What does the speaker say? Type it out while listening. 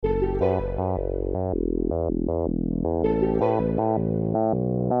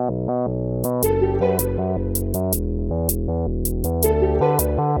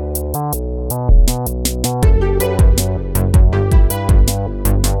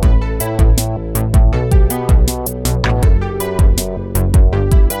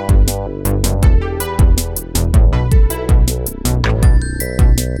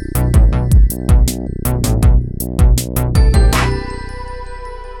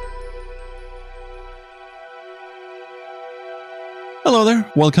Hello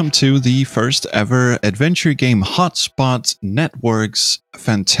there. Welcome to the first ever Adventure Game Hotspot Network's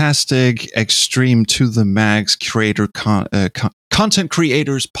fantastic, extreme to the max content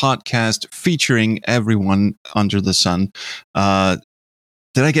creators podcast featuring everyone under the sun.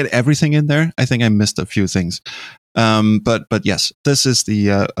 Did I get everything in there? I think I missed a few things. But yes, this is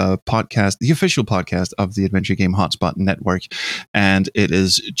the podcast, the official podcast of the Adventure Game Hotspot Network, and it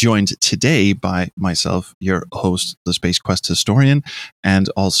is joined today by myself, your host, the Space Quest Historian, and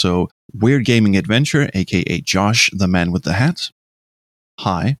also Weird Gaming Adventure, aka Josh, the man with the hat.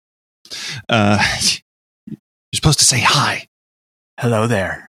 Hi. You're supposed to say hi. Hello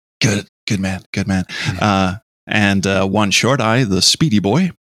there. Good man. And OneShortEye, the Speedy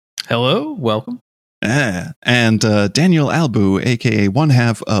Boy. Hello, welcome. And Daniel Albu, aka one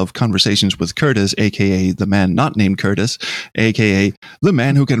half of Conversations with Curtis, aka the man not named Curtis, aka the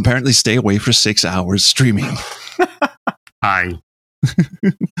man who can apparently stay away for 6 hours streaming. Hi.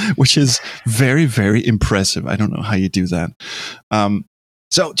 Which is very, very impressive. I don't know how you do that.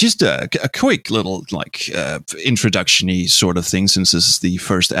 So just a quick little introduction-y sort of thing, since this is the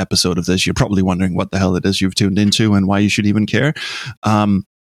first episode of this. You're probably wondering what the hell it is you've tuned into and why you should even care.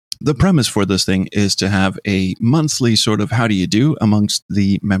 The premise for this thing is to have a monthly sort of how do you do amongst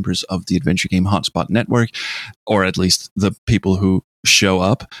the members of the Adventure Game Hotspot Network, or at least the people who show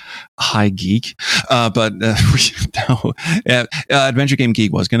up. Hi, Geek. Adventure Game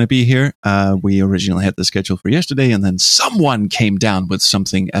Geek was going to be here. We originally had the schedule for yesterday, and then someone came down with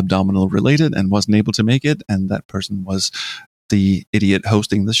something abdominal related and wasn't able to make it, and that person was the idiot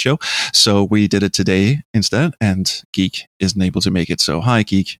hosting this show. So we did it today instead, and Geek isn't able to make it. So hi,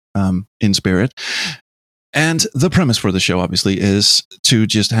 Geek, in spirit. And the premise for the show, obviously, is to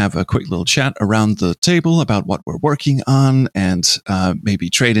just have a quick little chat around the table about what we're working on, and maybe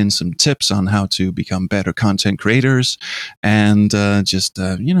trade in some tips on how to become better content creators, and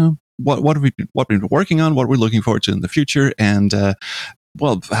what we've been working on, what we're looking forward to in the future, and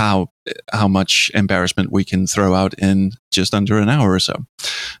how much embarrassment we can throw out in just under an hour or so.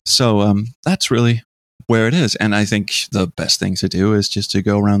 So that's really where it is. And I think the best thing to do is just to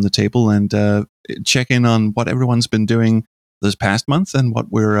go around the table and check in on what everyone's been doing this past month and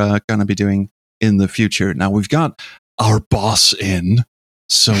what we're going to be doing in the future. Now, we've got our boss in,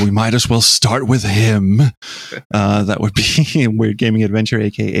 so we might as well start with him. That would be Weird Gaming Adventure,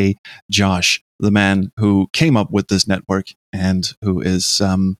 aka Josh, the man who came up with this network and who is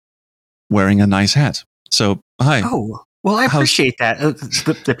wearing a nice hat. So, hi. Oh, well, I appreciate that.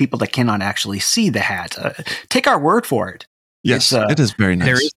 The people that cannot actually see the hat, take our word for it. Yes, it is very nice.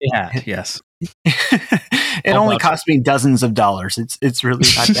 There is the hat, yes. It only cost me dozens of dollars. It's really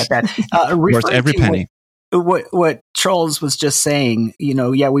not that bad. Worth every penny. What Trolls was just saying,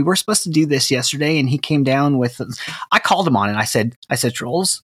 we were supposed to do this yesterday, and he came down with. I called him on it. I said,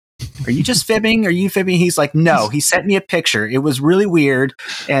 Trolls, are you just fibbing? Are you fibbing? He's like, no. He sent me a picture. It was really weird,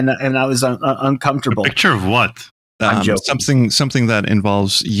 and I was uncomfortable. A picture of what? I'm joking. Something that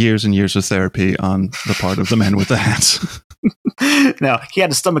involves years and years of therapy on the part of the man with the hats. No, he had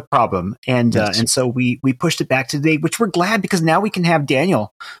a stomach problem, and so we pushed it back today, which we're glad, because now we can have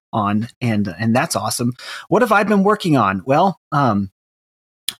Daniel on, and that's awesome. What have I been working on? Well,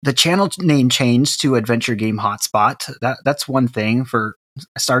 the channel name changed to Adventure Game Hotspot. That's one thing.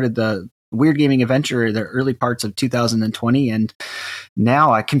 I started the Weird Gaming Adventure in the early parts of 2020, and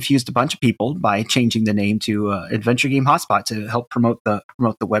now I confused a bunch of people by changing the name to Adventure Game Hotspot to help promote the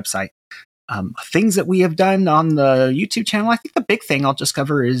website. Things that we have done on the YouTube channel, I think the big thing I'll just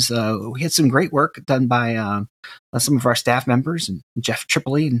cover is we had some great work done by some of our staff members and Jeff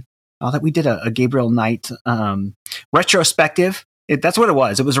Tripoli and all that. We did a Gabriel Knight retrospective. That's what it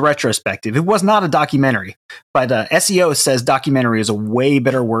was. It was a retrospective. It was not a documentary, but SEO says documentary is a way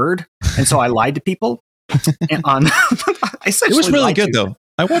better word, and so I lied to people. It was really good, though.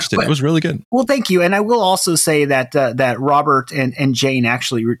 I watched it. It was really good. Well, thank you. And I will also say that Robert and Jane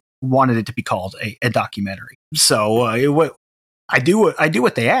actually wanted it to be called a documentary. So I do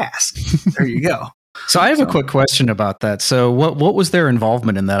what they ask. There you go. So I have a quick question about that. So what was their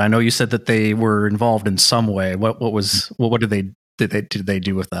involvement in that? I know you said that they were involved in some way. What did they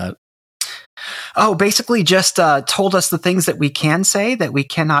do with that? Basically just told us the things that we can say that we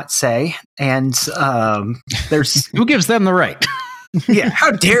cannot say, and there's who gives them the right? Yeah,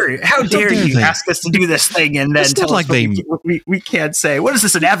 how dare you ask us to do this thing and then tell us we can't say. What is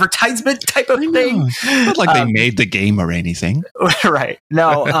this, an advertisement type of thing? Not like they made the game or anything. Right.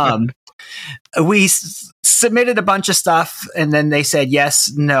 No, we submitted a bunch of stuff and then they said,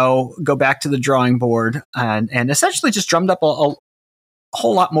 yes, no, go back to the drawing board and essentially just drummed up a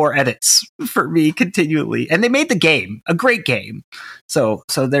whole lot more edits for me continually. And they made the game, a great game. So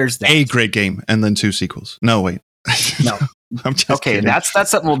there's that. A great game and then 2 sequels. No, wait. No. I'm just okay, kidding. that's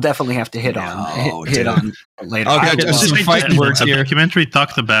something we'll definitely have to hit on later. Okay, just fighting words the here. documentary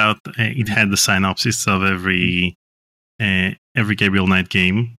talked about it had the synopsis of every Gabriel Knight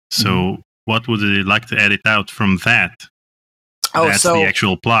game. So what would you like to edit out from that? That's the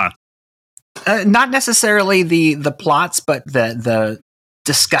actual plot. Not necessarily the plots, but the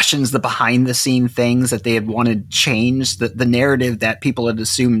discussions, the behind the scene things that they had wanted changed, the narrative that people had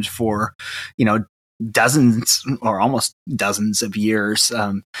assumed for, dozens or almost dozens of years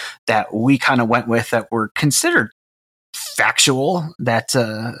that we kind of went with that were considered factual, that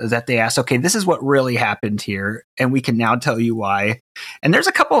they asked, okay, this is what really happened here, and we can now tell you why. And there's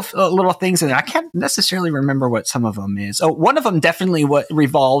a couple of little things, and I can't necessarily remember what some of them is. Oh, one of them definitely what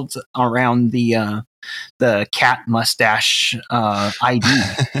revolved around the cat mustache ID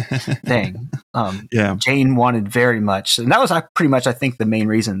thing. Yeah, Jane wanted very much, and that was pretty much, I think, the main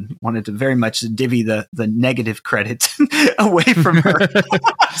reason. Wanted to very much divvy the negative credit away from her.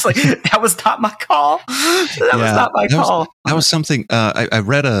 It's like, that was not my call. That was not my call. That was something. I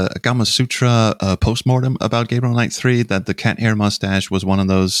read a Gamma Sutra postmortem about Gabriel Knight 3 that the cat hair mustache was one of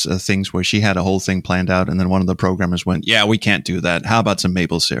those things where she had a whole thing planned out, and then one of the programmers went, "Yeah, we can't do that. How about some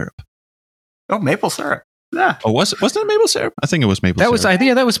maple syrup?" Oh, maple syrup. Yeah. Oh, wasn't it maple syrup? I think it was maple syrup.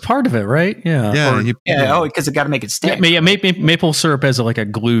 That was part of it, right? Yeah. Yeah. Because it got to make it stick. Yeah, maple syrup as a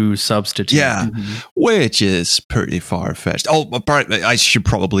glue substitute. Yeah, which is pretty far-fetched. Oh, I should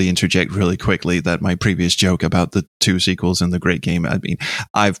probably interject really quickly that my previous joke about the 2 sequels and the great game, I mean,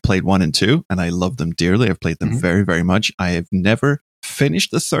 I've played 1 and 2, and I love them dearly. I've played them very, very much. I have never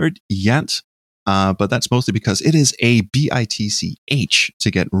finished the 3rd yet. But that's mostly because it is a bitch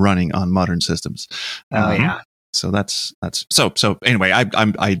to get running on modern systems. Yeah. So that's so. Anyway,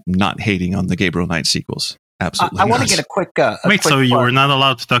 I'm not hating on the Gabriel Knight sequels. Absolutely. I want to get a quick. So you were not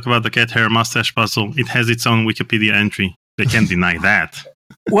allowed to talk about the cat hair mustache puzzle. It has its own Wikipedia entry. They can't deny that.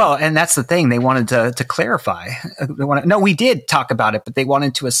 Well, and that's the thing. They wanted to clarify. No, we did talk about it, but they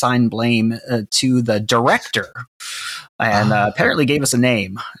wanted to assign blame to the director, and apparently gave us a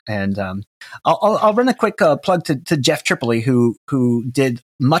name. And I'll run a quick plug to Jeff Tripoli, who did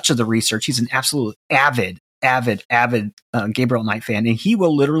much of the research. He's an absolute avid Gabriel Knight fan, and he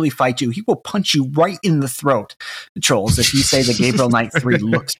will literally fight you. He will punch you right in the throat, Trolls, if you say that Gabriel Knight 3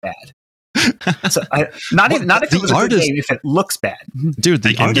 looks bad. So not if it was a good game, if it looks bad, dude.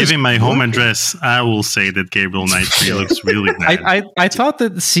 I can give him my home address. I will say that Gabriel Knight 3 looks really bad. I thought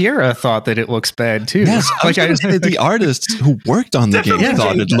that Sierra thought that it looks bad too. Yes, the artists who worked on the game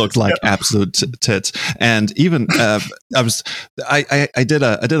thought it looked like absolute tits. And even I did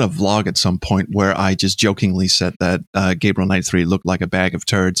a vlog at some point where I just jokingly said that Gabriel Knight 3 looked like a bag of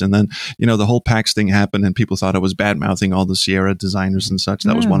turds, and then the whole PAX thing happened, and people thought I was bad mouthing all the Sierra designers and such.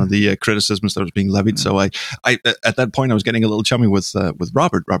 That was one of the criticisms that was being levied. So I at that point I was getting a little chummy with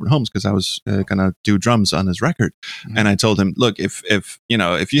Robert Holmes, because I was gonna do drums on his record, and I told him, look, if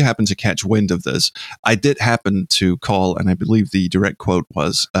you happen to catch wind of this, I did happen to call, and I believe the direct quote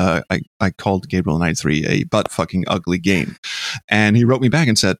was, I called Gabriel Knight 3 a butt fucking ugly game, and he wrote me back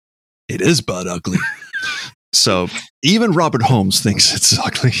and said, it is butt ugly. So even Robert Holmes thinks it's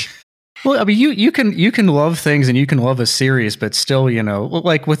ugly. Well, I mean, you can love things and you can love a series, but still,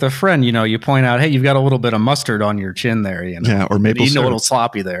 like with a friend, you point out, hey, you've got a little bit of mustard on your chin there, Yeah, or maple syrup. A little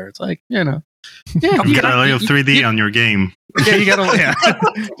sloppy there. It's like, yeah, you got a little 3D on your game. Yeah, you got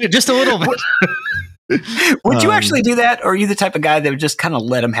a just a little bit. Would you actually do that, or are you the type of guy that would just kind of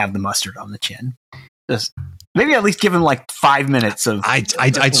let him have the mustard on the chin? Just maybe at least give him like 5 minutes of.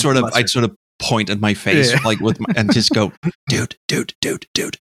 I'd sort of point at my face and just go, dude.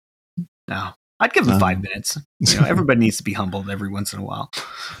 No, I'd give them 5 minutes. Everybody needs to be humbled every once in a while.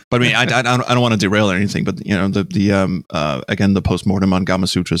 But I mean, I don't want to derail or anything. But again, the postmortem on Gamma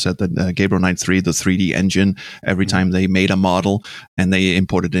Sutra said that Gabriel Knight 3, the 3D engine, every time they made a model and they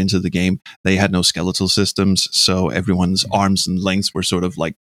imported it into the game, they had no skeletal systems, so everyone's arms and lengths were sort of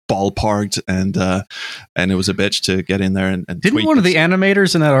like ballparked, and it was a bitch to get in there and didn't one of the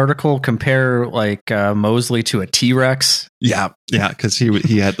animators in that article compare like Mosley to a T-Rex? Yeah, because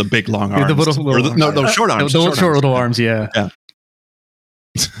he had the big long arms, those short arms, short little arms. Yeah.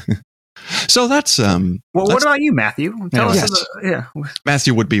 So that's what about you, Matthew? Tell us.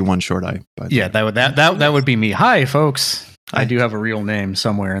 Matthew would be OneShortEye. That would be me. Hi, folks. I do have a real name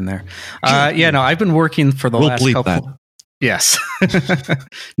somewhere in there. I've been working for the last couple. That. Yes.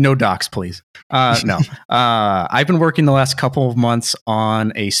 No docs, please. No. I've been working the last couple of months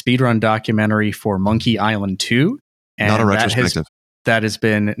on a speedrun documentary for Monkey Island 2. And not a retrospective. That has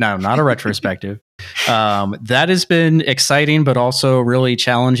been not a retrospective. That has been exciting, but also really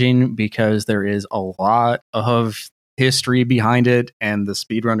challenging because there is a lot of history behind it, and the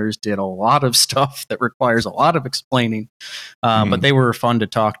speedrunners did a lot of stuff that requires a lot of explaining. But they were fun to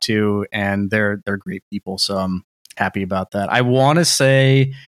talk to, and they're great people. So I'm happy about that. I want to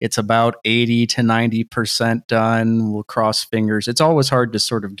say it's about 80 to 90% done. We'll cross fingers. It's always hard to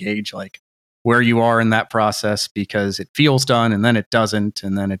sort of gauge like where you are in that process because it feels done and then it doesn't,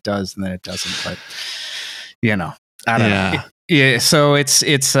 and then it does and then it doesn't. But I don't know. Yeah, so it's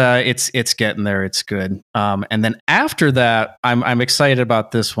getting there. It's good. And then after that, I'm excited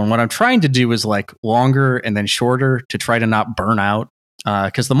about this one. What I'm trying to do is like longer and then shorter to try to not burn out.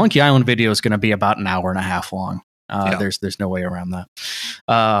 Because the Monkey Island video is going to be about an hour and a half long. There's no way around that.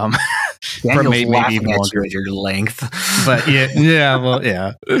 Daniel's laughing at your length. But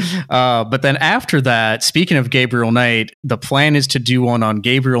but then after that, speaking of Gabriel Knight, the plan is to do one on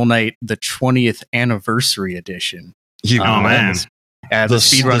Gabriel Knight, the 20th anniversry edition. Man. The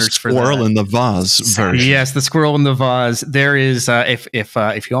speedrunners for squirrel in the vase version. Yes, the squirrel in the vase. There is, if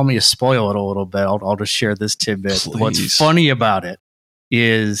you want me to spoil it a little bit, I'll just share this tidbit. Please. What's funny about it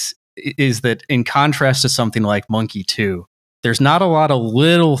is that in contrast to something like Monkey 2, there's not a lot of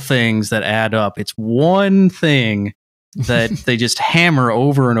little things that add up. It's one thing that they just hammer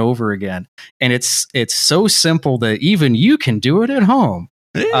over and over again. And it's so simple that even you can do it at home.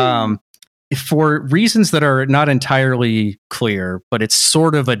 For reasons that are not entirely clear, but it's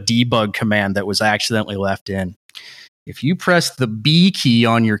sort of a debug command that was accidentally left in. If you press the B key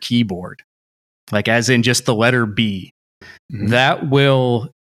on your keyboard, like as in just the letter B, that will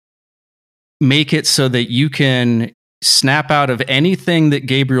make it so that you can snap out of anything that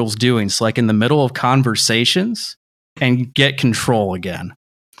Gabriel's doing. So like in the middle of conversations and get control again.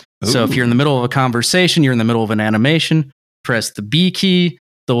 Ooh. So if you're in the middle of a conversation, you're in the middle of an animation, press the B key.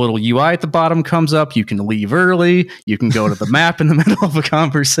 The little UI at the bottom comes up. You can leave early. You can go to the map in the middle of a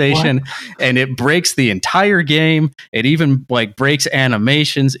conversation, and it breaks the entire game. It even like breaks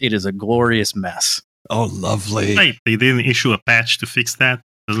animations. It is a glorious mess. Oh, lovely! Wait, they didn't issue a patch to fix that?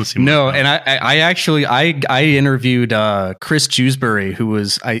 Doesn't seem no. Like and I actually interviewed Chris Jewsbury, who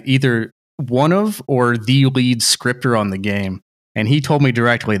was either one of or the lead scripter on the game, and he told me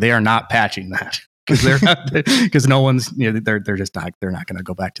directly they are not patching that. Because no one's, they're just not, they're not going to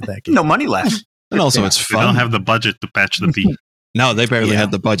go back to that game. No money left. And also it's fun. They don't have the budget to patch the B. No, they barely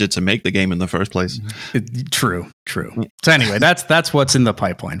had the budget to make the game in the first place. True. So anyway, that's what's in the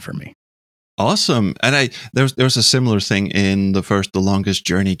pipeline for me. Awesome. And there's a similar thing in the Longest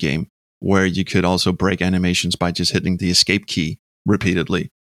Journey game where you could also break animations by just hitting the escape key repeatedly.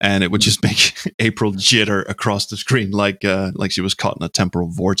 And it would just make April jitter across the screen like she was caught in a temporal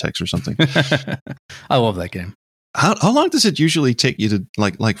vortex or something. I love that game. How long does it usually take you to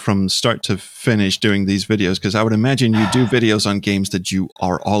like from start to finish doing these videos? Because I would imagine you do videos on games that you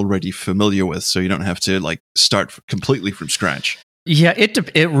are already familiar with, so you don't have to like start completely from scratch. Yeah,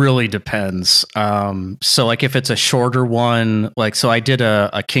 it really depends. So like if it's a shorter one, like so I did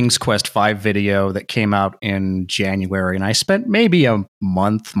a King's Quest 5 video that came out in January, and I spent maybe a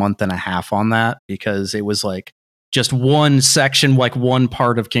month and a half on that because it was like just one section, like one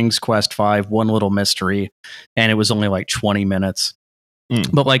part of King's Quest 5, one little mystery, and it was only like 20 minutes.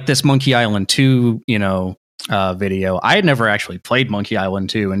 But like this Monkey Island 2, video, I had never actually played Monkey Island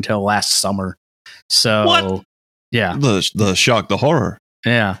 2 until last summer. So what? Yeah. The shock, the horror.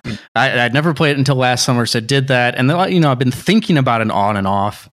 Yeah. I'd never played it until last summer, so did that. And then, I've been thinking about it on and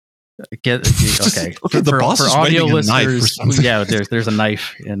off. Okay. The boss is audio listeners, there's a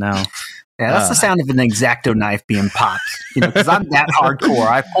knife now. Yeah, that's the sound of an X-Acto knife being popped. Because I'm that hardcore.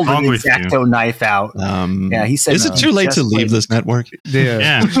 I pulled an X-Acto knife out. He said, "Is it too late to leave this network?"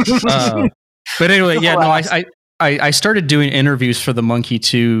 Yeah. But anyway, I started doing interviews for the Monkey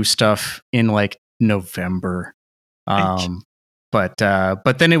 2 stuff in like November. But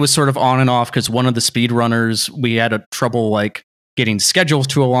then it was sort of on and off because one of the speedrunners, we had a trouble like getting schedules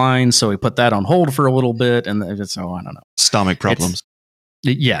to align, so we put that on hold for a little bit, and so I don't know. Stomach problems.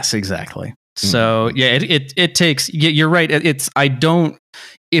 Yes, exactly. So yeah, it takes. You're right.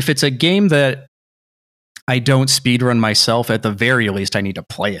 If it's a game that I don't speedrun myself, at the very least, I need to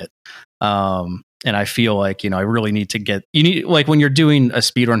play it. And I feel like, I really need to like when you're doing a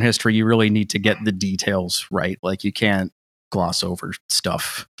speedrun history, you really need to get the details right. Like you can't gloss over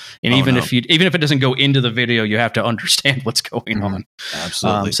stuff. And even if it doesn't go into the video, you have to understand what's going on.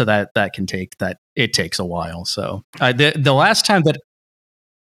 Absolutely. So that can take it takes a while. So the last time that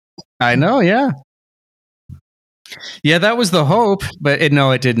I know, yeah. Yeah, that was the hope, but it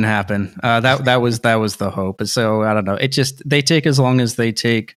didn't happen. That was the hope. So I don't know. They take as long as they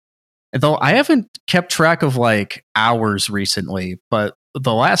take. Though I haven't kept track of like hours recently, but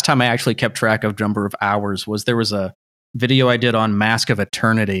the last time I actually kept track of number of hours there was a video I did on Mask of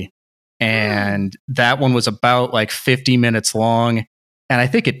Eternity, and that one was about like 50 minutes long, and I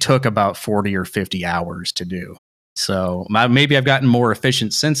think it took about 40 or 50 hours to do. So maybe I've gotten more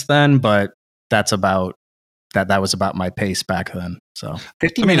efficient since then, but that was about my pace back then. So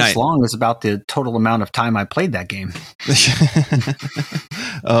 50 minutes long is about the total amount of time I played that game.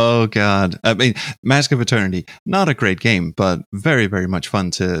 Oh God. I mean, Mask of Eternity, not a great game, but very, very much fun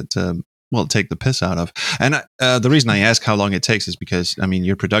to take the piss out of. And the reason I ask how long it takes is because,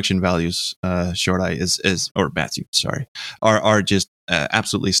 your production values, ShortEye is or Matthew, sorry, are just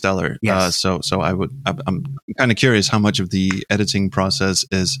absolutely stellar. Yes. So I'm kind of curious how much of the editing process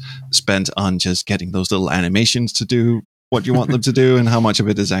is spent on just getting those little animations to do what you want them to do, and how much of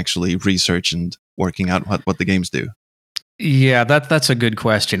it is actually research and working out what the games do. Yeah, that's a good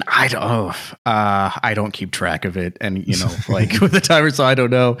question. I don't keep track of it, and like with the timer, so I don't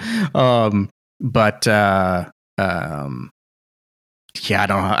know. Yeah,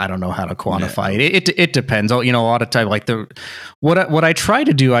 I don't know how to quantify it. It depends. A lot of time, like what I try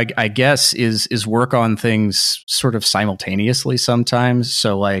to do, I guess, is work on things sort of simultaneously sometimes.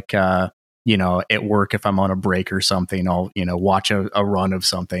 So like at work, if I'm on a break or something, I'll watch a run of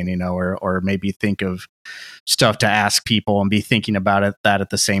something, or maybe think of stuff to ask people and be thinking about that at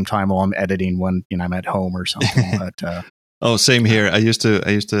the same time while I'm editing when I'm at home or something. But oh, same here. I used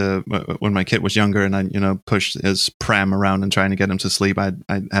to when my kid was younger, and I push his pram around and trying to get him to sleep. I'd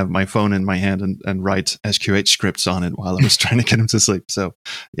have my phone in my hand and write SQH scripts on it while I was trying to get him to sleep. So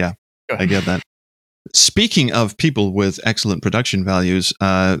yeah, I get that. Speaking of people with excellent production values,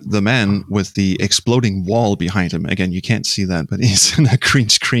 the man with the exploding wall behind him, again, you can't see that, but he's in a green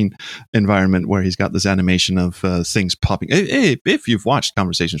screen environment where he's got this animation of things popping. If you've watched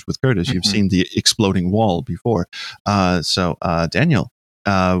Conversations with Curtis, you've seen the exploding wall before. So Daniel,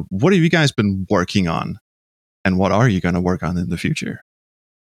 what have you guys been working on, and what are you going to work on in the future?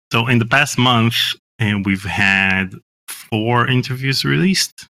 So in the past month, we've had 4 interviews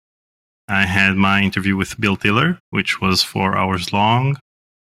released. I had my interview with Bill Tiller, which was 4 hours long.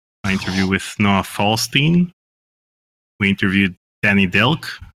 My interview with Noah Falstein. We interviewed Danny Delk,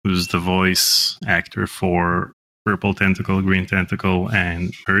 who's the voice actor for Purple Tentacle, Green Tentacle,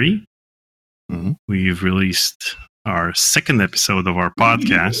 and Murray. Mm-hmm. We've released our 2nd episode of our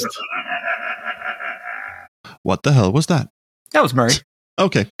podcast. What the hell was that? That was Murray.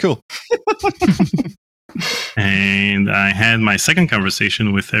 Okay, cool. And I had my 2nd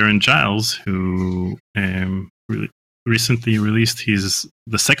conversation with Aaron Giles, who recently released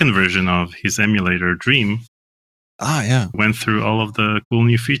the 2nd version of his emulator, Dream. Ah, yeah. Went through all of the cool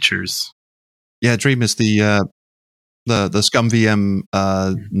new features. Yeah, Dream is the ScumVM,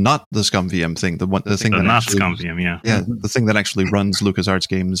 not the ScumVM thing. The thing that not actually, ScumVM, yeah. Yeah, the thing that actually runs LucasArts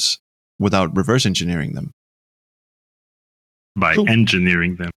games without reverse engineering them. By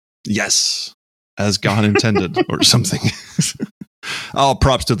engineering them. Yes. As God intended, or something. Oh,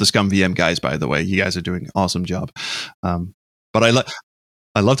 props to the ScumVM guys, by the way. You guys are doing an awesome job. But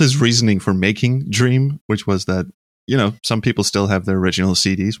I loved his reasoning for making Dream, which was that, some people still have their original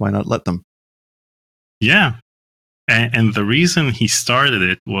CDs. Why not let them? Yeah. And the reason he started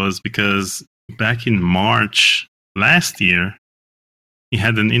it was because back in March last year, he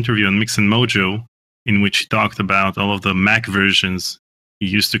had an interview on Mix and Mojo in which he talked about all of the Mac versions he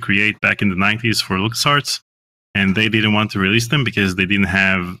used to create back in the 90s for LucasArts, and they didn't want to release them because they didn't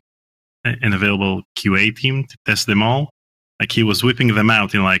have an available QA team to test them all. Like, he was whipping them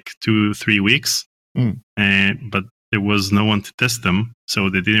out in like 2-3 weeks, but there was no one to test them, so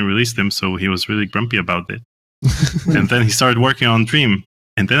they didn't release them, so he was really grumpy about it. And then he started working on Dream,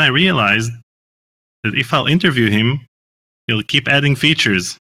 and then I realized that if I'll interview him, he'll keep adding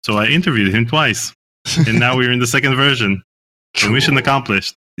features. So I interviewed him twice, and now we're in the 2nd version. So mission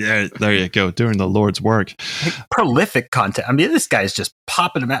accomplished. Yeah, there you go. Doing the Lord's work. Like, prolific content. I mean, this guy's just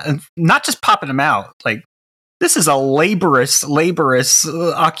popping them out. And not just popping them out. Like, this is a laborious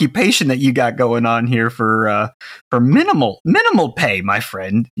occupation that you got going on here for minimal pay, my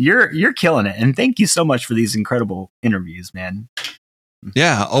friend. You're killing it, and thank you so much for these incredible interviews, man.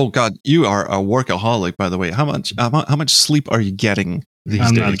 Yeah. Oh God, you are a workaholic, by the way. How much sleep are you getting these days?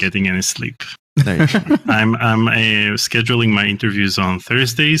 I'm not getting any sleep. There you go. I'm scheduling my interviews on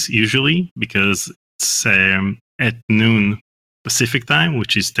Thursdays usually because it's at noon Pacific time,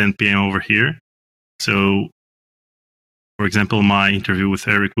 which is 10 p.m. over here. So, for example, my interview with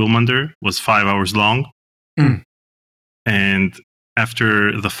Eric Wilmander was 5 hours long. And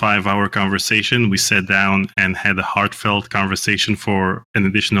after the 5-hour conversation, we sat down and had a heartfelt conversation for an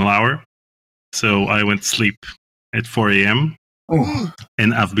additional hour. So I went to sleep at 4 a.m.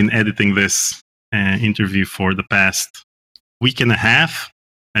 And I've been editing this interview for the past week and a half.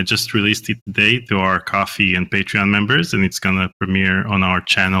 I just released it today to our Coffee and Patreon members, and it's going to premiere on our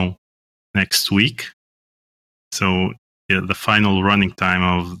channel next week. So yeah, the final running time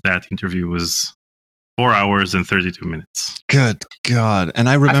of that interview was 4 hours and 32 minutes. Good God. And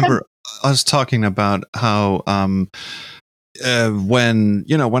I remember us talking about how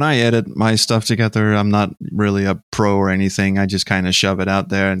when I edit my stuff together, I'm not really a pro or anything. I just kind of shove it out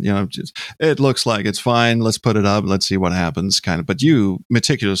there and, just it looks like it's fine. Let's put it up. Let's see what happens kind of. But you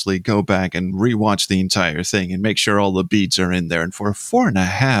meticulously go back and rewatch the entire thing and make sure all the beats are in there. And for a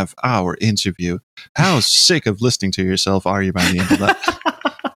 4.5-hour interview, how sick of listening to yourself are you by the end of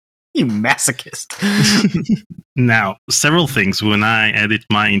that? You masochist. Now, several things when I edit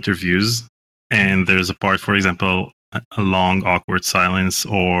my interviews and there's a part, for example, a long awkward silence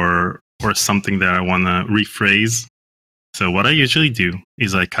or something that I want to rephrase. So what I usually do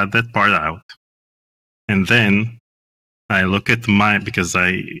is I cut that part out, and then I look at because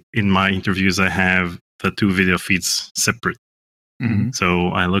in my interviews I have the 2 video feeds separate. So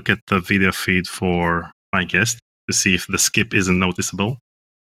I look at the video feed for my guest to see if the skip isn't noticeable.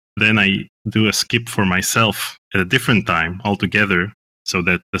 Then I do a skip for myself at a different time altogether, so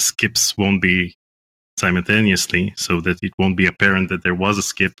that the skips won't be simultaneously, so that it won't be apparent that there was a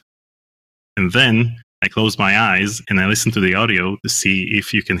skip. And then I close my eyes and I listen to the audio to see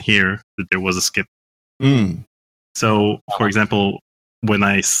if you can hear that there was a skip. So, for example, when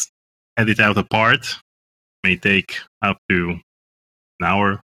I edit out a part, it may take up to an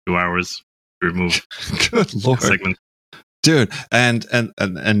hour, 2 hours to remove Good Lord. a segment. Dude, and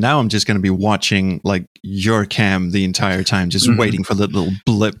now I'm just going to be watching like your cam the entire time, just waiting for the little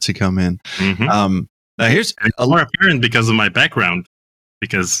blip to come in. Now here's more apparent because of my background.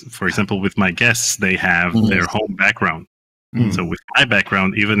 Because, for example, with my guests, they have their home background. So with my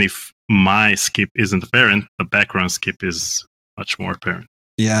background, even if my skip isn't apparent, the background skip is much more apparent.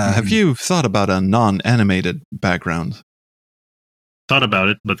 Yeah. Have you thought about a non-animated background? Thought about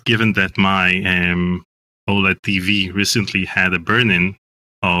it, but given that my OLED TV recently had a burn-in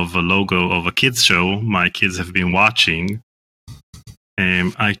of a logo of a kids show my kids have been watching,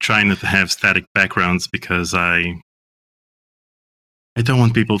 I try not to have static backgrounds because I don't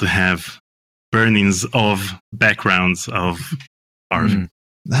want people to have burn-ins of backgrounds of art.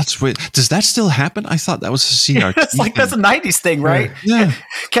 That's weird. Does that still happen? I thought that was a CRT. It's like that's a 90s thing, right? Yeah.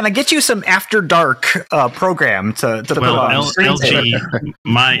 Can I get you some After Dark program to put on?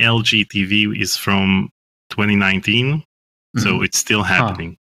 My LG TV is from 2019, so it's still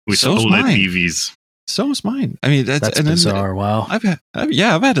happening with OLED TVs. So is mine. I mean, that's bizarre. Wow. I've had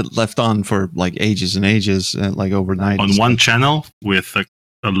it left on for like ages and ages, like overnight. On one channel with a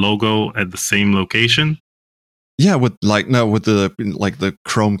logo at the same location. Yeah, with the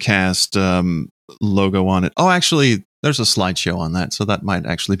Chromecast logo on it. Oh, actually, there's a slideshow on that, so that might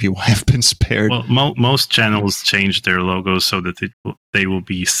actually be why I've been spared. Well, most channels change their logos so that they will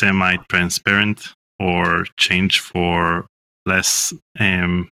be semi-transparent or change for less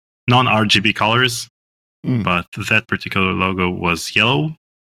non-RGB colors. But that particular logo was yellow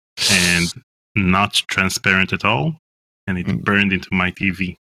and not transparent at all, and it burned into my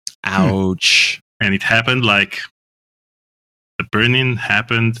TV. Ouch. And it happened the burn-in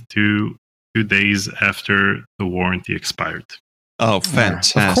happened 2 days after the warranty expired. Oh,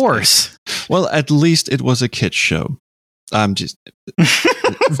 fantastic. Of course. Well, at least it was a kids show. I'm just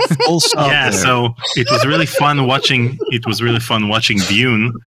full stop there. So it was really fun watching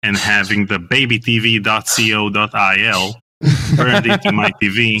Dune and having the babytv.co.il burned into my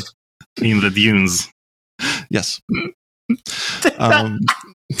TV in the dunes. Yes.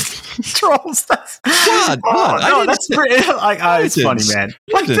 Trolls. That's pretty. It's funny, man.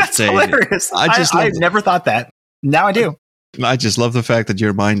 That's hilarious. I never thought that. Now I do. I just love the fact that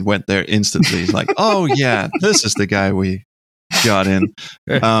your mind went there instantly. It's like, oh yeah, this is the guy we got in.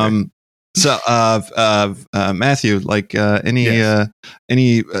 So, Matthew, like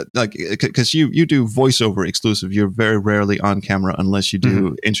any like, because you do voiceover exclusive, you're very rarely on camera unless you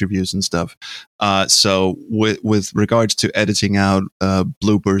do interviews and stuff. So with regards to editing out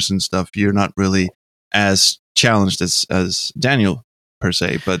bloopers and stuff, you're not really as challenged as Daniel per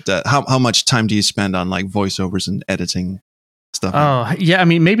se. But how much time do you spend on like voiceovers and editing stuff? Oh, yeah. I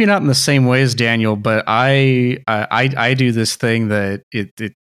mean, maybe not in the same way as Daniel, but I do this thing that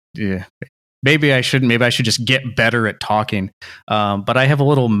yeah. Maybe I shouldn't. Maybe I should just get better at talking. But I have a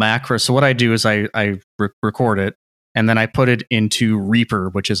little macro. So what I do is I record it, and then I put it into Reaper,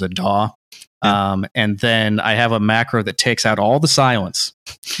 which is a DAW. And then I have a macro that takes out all the silence.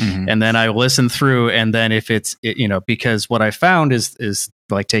 And then I listen through. And then if because what I found is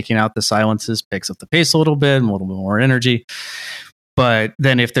like taking out the silences picks up the pace a little bit, a little bit more energy. But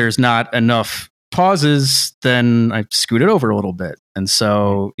then if there's not enough pauses, then I scoot it over a little bit. And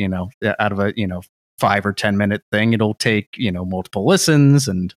so, out of a, 5 or 10 minute thing, it'll take, multiple listens.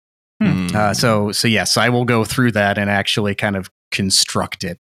 And so yes, I will go through that and actually kind of construct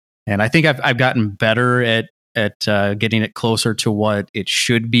it. And I think I've gotten better at getting it closer to what it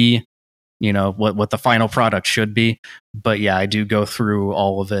should be, what the final product should be. But yeah, I do go through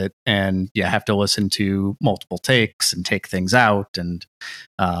all of it, and have to listen to multiple takes and take things out and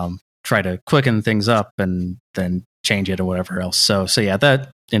try to quicken things up and then change it or whatever else. So yeah,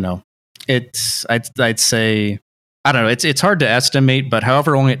 that, it's, I'd say, I don't know, it's hard to estimate, but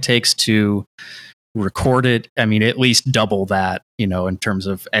however long it takes to record it, I mean, at least double that, in terms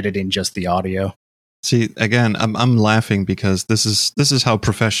of editing just the audio. See, again, I'm laughing because this is how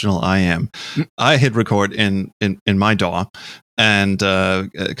professional I am. I hit record in my DAW, and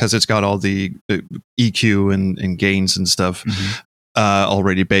because it's got all the EQ and gains and stuff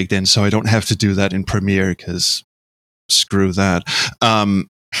already baked in, so I don't have to do that in Premiere because screw that.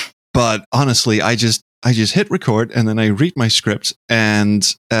 But honestly, I just hit record, and then I read my script,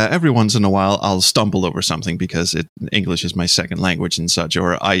 and every once in a while I'll stumble over something because English is my second language and such,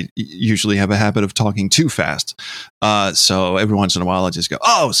 or I usually have a habit of talking too fast. So every once in a while I'll just go,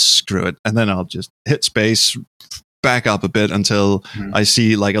 oh, screw it. And then I'll just hit space, back up a bit until I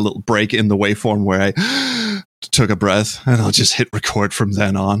see like a little break in the waveform where I took a breath, and I'll just hit record from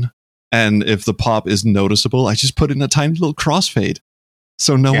then on. And if the pop is noticeable, I just put in a tiny little crossfade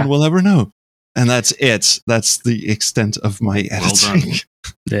so no one will ever know. And that's it. That's the extent of my editing.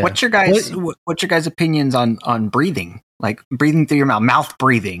 Well What's your guys' opinions on breathing? Like breathing through your mouth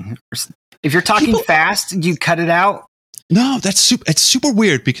breathing. If you're talking fast, you cut it out. No, it's super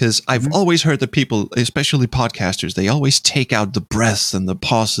weird because I've always heard that people, especially podcasters, they always take out the breaths and the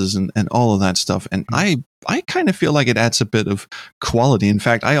pauses and all of that stuff. And I kind of feel like it adds a bit of quality. In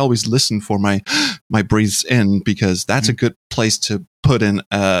fact, I always listen for my breathes in because that's a good place to put in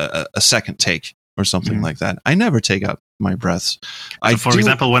a second take or something like that. I never take out my breaths. For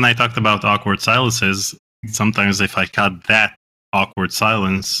example, when I talked about awkward silences, sometimes if I cut that awkward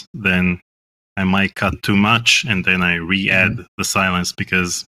silence, then I might cut too much and then I re-add the silence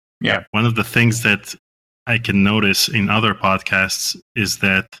because one of the things that I can notice in other podcasts is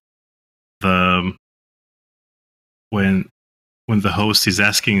that when the host is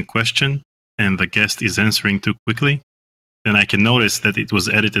asking a question and the guest is answering too quickly, then I can notice that it was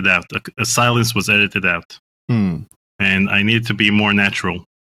edited out. A silence was edited out. And I need to be more natural.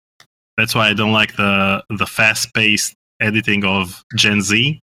 That's why I don't like the fast-paced editing of Gen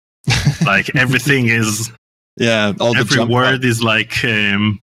Z. Like everything is every word is like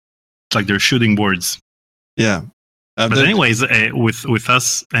they're shooting words. But anyways, with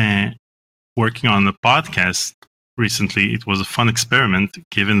us working on the podcast recently, it was a fun experiment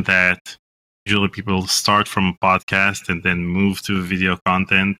given that usually people start from a podcast and then move to video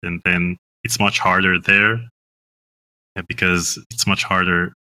content, and then it's much harder there because it's much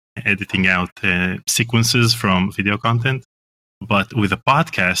harder editing out sequences from video content. But with a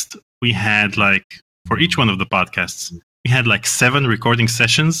podcast, we had for each one of the podcasts, we had 7 recording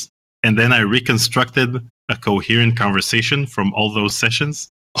sessions. And then I reconstructed a coherent conversation from all those sessions.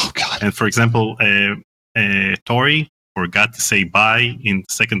 Oh, God. And for example, Tori forgot to say bye in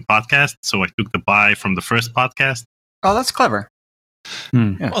the second podcast. So I took the bye from the first podcast. Oh, that's clever.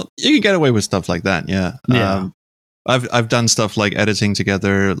 Yeah. Well, you can get away with stuff like that. Yeah. I've done stuff like editing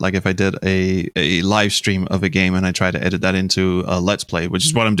together, like if I did a live stream of a game and I try to edit that into a Let's Play, which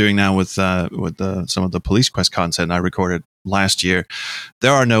is what I'm doing now with some of the Police Quest content I recorded last year.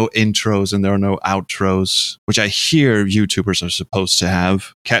 There are no intros and there are no outros, which I hear YouTubers are supposed to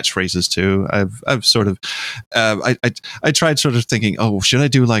have catchphrases too. I've sort of I tried sort of thinking, oh, should I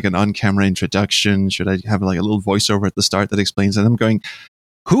do like an on-camera introduction? Should I have like a little voiceover at the start that explains it? I'm going,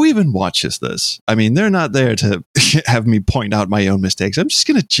 who even watches this? I mean, they're not there to have me point out my own mistakes. I'm just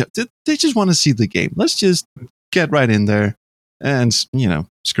going to, they just want to see the game. Let's just get right in there and,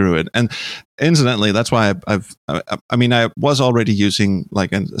 screw it. And incidentally, that's why I was already using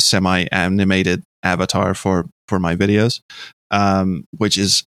like a semi-animated avatar for my videos, which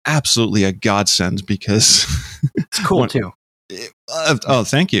is absolutely a godsend because it's cool too.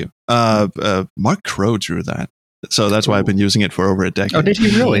 Thank you. Mark Crow drew that. So that's why I've been using it for over a decade. Oh, did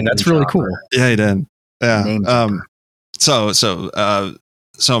he really? That's really cool. Yeah, he did. Yeah. So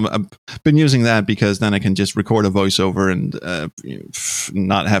I've been using that because then I can just record a voiceover and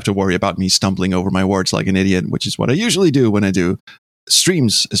not have to worry about me stumbling over my words like an idiot, which is what I usually do when I do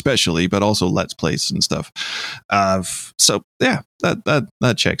streams, especially, but also Let's Plays and stuff. So yeah,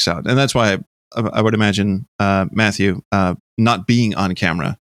 that checks out, and that's why I would imagine Matthew not being on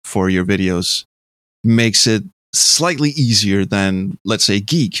camera for your videos makes it slightly easier than, let's say,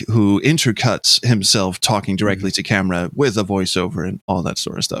 Geek, who intercuts himself talking directly to camera with a voiceover and all that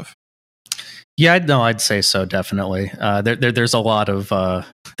sort of stuff. Yeah, no, I'd say so. Definitely. There's a lot of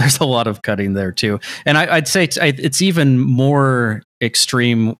cutting there too, and I'd say it's even more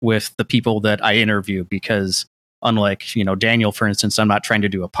extreme with the people that I interview because, unlike Daniel, for instance, I'm not trying to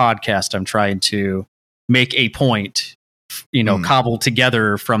do a podcast. I'm trying to make a point, cobbled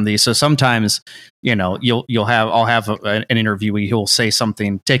together from these. So sometimes, I'll have an interviewee who will say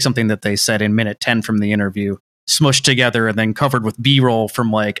something, take something that they said in minute 10 from the interview, smushed together and then covered with B-roll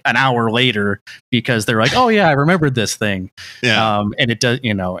from like an hour later because they're like, oh yeah, I remembered this thing. Yeah. And it does,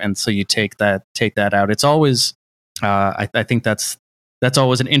 and so you take that out. It's always, I think that's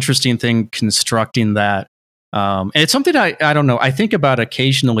always an interesting thing, constructing that. And it's something I don't know, I think about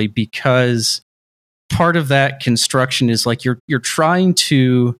occasionally because part of that construction is like you're trying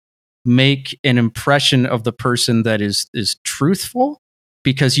to make an impression of the person that is truthful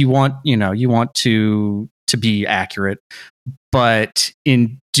because you want to be accurate, but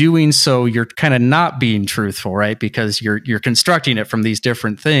in doing so you're kind of not being truthful, right? Because you're constructing it from these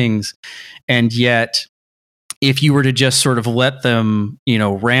different things, and yet if you were to just sort of let them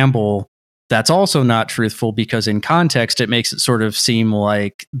ramble, that's also not truthful because in context, it makes it sort of seem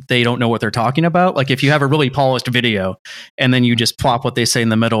like they don't know what they're talking about. Like if you have a really polished video and then you just plop what they say in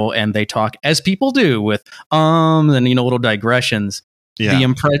the middle and they talk as people do with, and little digressions.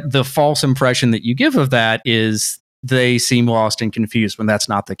 Yeah. The false impression that you give of that is they seem lost and confused when that's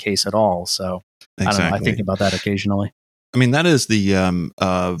not the case at all. So exactly. I don't know. I think about that occasionally. I mean, that is the,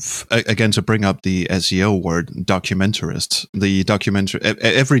 again, to bring up the SEO word, documentarist.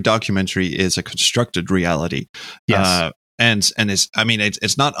 Every documentary is a constructed reality. Yes. And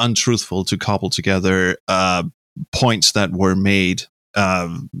it's not untruthful to cobble together points that were made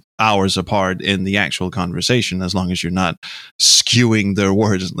hours apart in the actual conversation, as long as you're not skewing their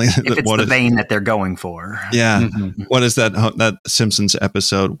words. If it's the vein that they're going for. Yeah. Mm-hmm. What is that Simpsons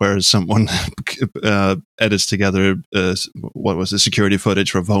episode where someone edits together what was the security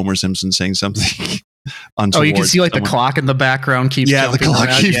footage of Homer Simpson saying something? You can see like the clock in the background keeps the clock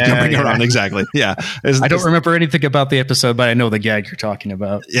around. keeps jumping around. Exactly. Yeah. I don't remember anything about the episode, but I know the gag you're talking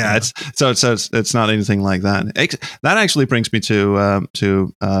about. Yeah, it's not anything like that. That actually brings me to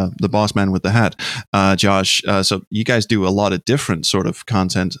the boss man with the hat, Josh. So you guys do a lot of different sort of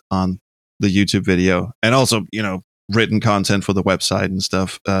content on the YouTube video, and also written content for the website and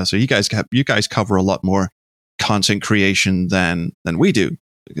stuff. So you guys cover a lot more content creation than we do,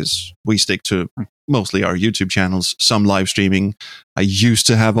 because we stick to mostly our YouTube channels, some live streaming. I used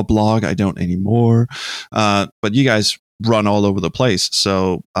to have a blog. I don't anymore. But you guys run all over the place.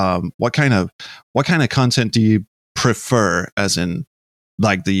 So what kind of content do you prefer, as in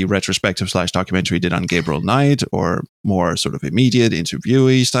like the retrospective / documentary did on Gabriel Knight, or more sort of immediate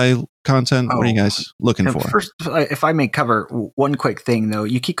interviewee style content? What are you guys looking for? First, if I may cover one quick thing, though,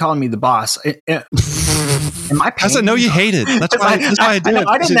 you keep calling me the boss. Am I paying? Because I know you hate it. That's why I did it.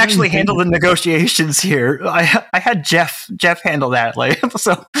 I didn't actually handle the negotiations here. I had Jeff handle that.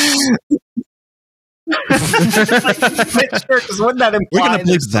 So. Because wouldn't that imply we're going to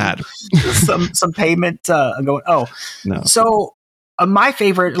believe that some payment going? Oh no. So my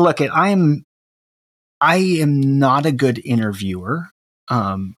favorite. Look, I am not a good interviewer.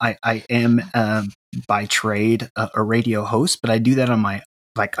 I am by trade a radio host, but I do that on my.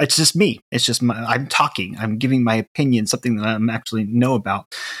 Like, it's just me. It's just I'm talking. I'm giving my opinion, something that I'm actually know about.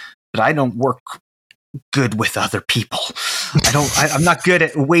 But I don't work good with other people. I'm not good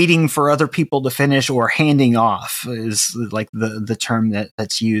at waiting for other people to finish, or handing off is like the term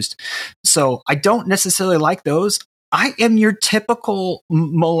that's used. So I don't necessarily like those. I am your typical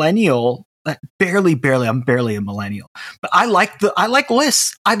millennial barely. I'm barely a millennial, but I like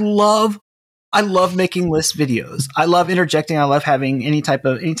lists. I love making list videos. I love interjecting. I love having any type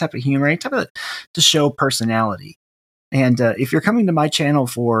of humor, any type of to show personality. And if you're coming to my channel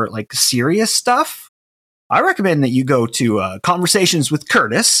for like serious stuff, I recommend that you go to Conversations with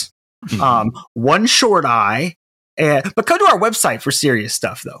Curtis, OneShortEye, but go to our website for serious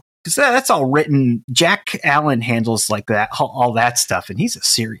stuff though. Because that's all written. Jack Allen handles like that, all that stuff, and he's a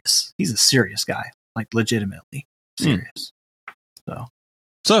serious guy, like legitimately serious. So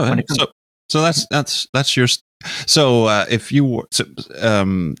that's your. So if you were, I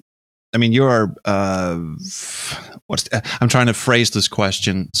mean, you're. I'm trying to phrase this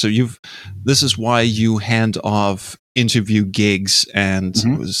question. So this is why you hand off interview gigs and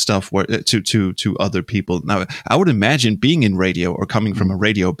stuff to other people. Now, I would imagine being in radio or coming from a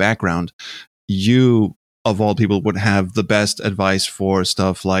radio background, you of all people would have the best advice for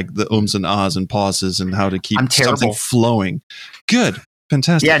stuff like the ums and ahs and pauses and how to keep something flowing. Good.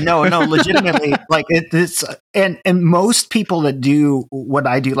 Fantastic. Yeah, no, legitimately, like it's and most people that do what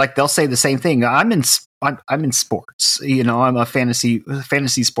I do, like they'll say the same thing. I'm in sports, I'm a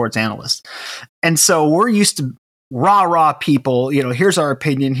fantasy sports analyst, and so we're used to rah people. Here's our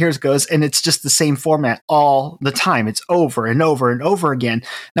opinion, here's goes, and it's just the same format all the time. It's over and over and over again.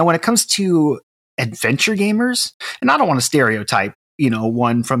 Now, when it comes to adventure gamers, and I don't want to stereotype,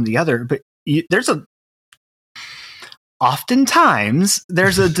 one from the other, but oftentimes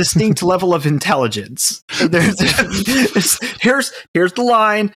there's a distinct level of intelligence. Here's the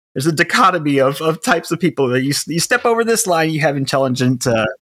line. There's a dichotomy of types of people that you step over this line, you have intelligent.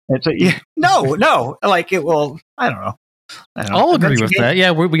 No, like it will. I don't know. I'll agree with that. Yeah,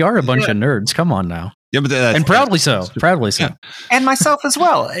 we are a bunch of nerds. Come on now. Yeah, but and proudly so. Yeah. And myself as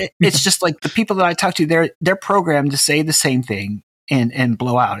well. It's just like the people that I talk to, they're programmed to say the same thing and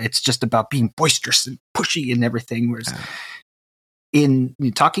blow out. It's just about being boisterous and pushy and everything. Whereas in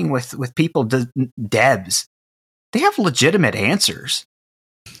talking with people, devs, they have legitimate answers.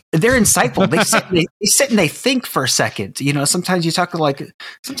 They're insightful. They sit and they think for a second. Sometimes you talk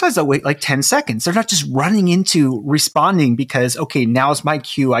sometimes they'll wait like 10 seconds. They're not just running into responding because, okay, now's my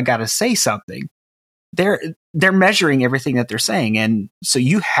cue. I got to say something. They're measuring everything that they're saying. And so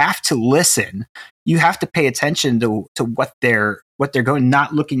you have to listen. You have to pay attention to what they're going,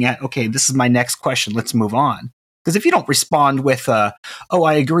 not looking at, okay, this is my next question. Let's move on. Because if you don't respond with, I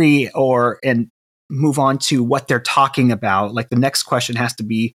agree, and move on to what they're talking about, like the next question has to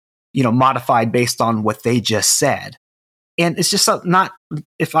be, modified based on what they just said. And it's just not,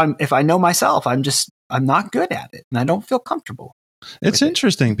 if I know myself, I'm not good at it and I don't feel comfortable. It's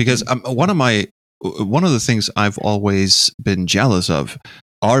interesting because one of the things I've always been jealous of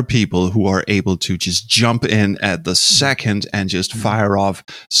are people who are able to just jump in at the second and just fire off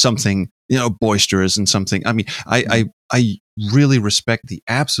something, boisterous and something. I mean, I really respect the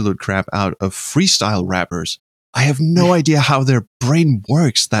absolute crap out of freestyle rappers. I have no idea how their brain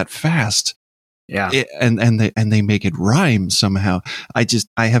works that fast. Yeah. And they make it rhyme somehow. I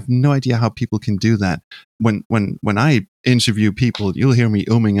have no idea how people can do that. When I interview people, you'll hear me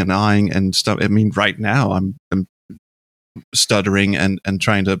umming and ahhing and stuff. I mean, right now I'm stuttering and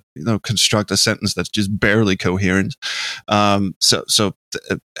trying to construct a sentence that's just barely coherent. So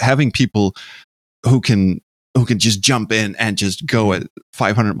having people who can just jump in and just go at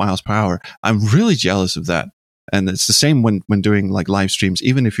 500 miles per hour, I'm really jealous of that. And it's the same when doing like live streams.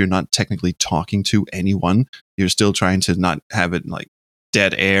 Even if you're not technically talking to anyone, you're still trying to not have it like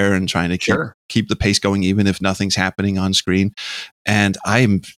dead air and trying to keep the pace going, even if nothing's happening on screen. And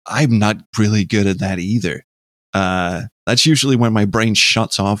I'm not really good at that either. That's usually when my brain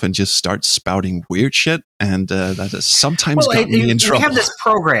shuts off and just starts spouting weird shit, and that has sometimes gotten me in trouble. We have this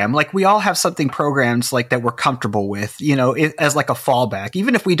program, like we all have something programmed like that we're comfortable with, as like a fallback.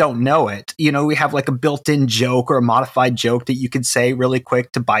 Even if we don't know it, we have like a built-in joke or a modified joke that you can say really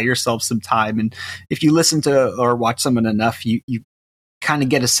quick to buy yourself some time. And if you listen to or watch someone enough, you kind of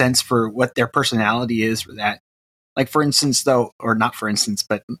get a sense for what their personality is for that. Like, for instance, though, or not for instance,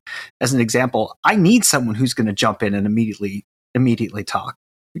 but as an example, I need someone who's going to jump in and immediately talk.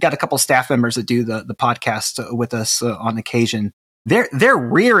 We got a couple staff members that do the podcast with us on occasion. They're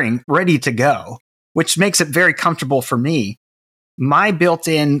rearing, ready to go, which makes it very comfortable for me. My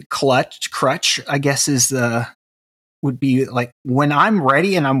built-in crutch, I guess, would be like when I'm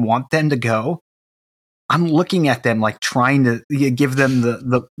ready and I want them to go, I'm looking at them like trying to give them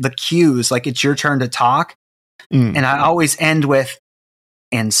the cues, like it's your turn to talk. And I always end with,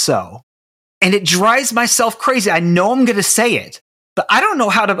 and so. And it drives myself crazy. I know I'm going to say it, but I don't know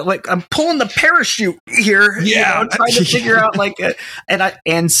how to, like, I'm pulling the parachute here. Yeah. Trying to figure out, like,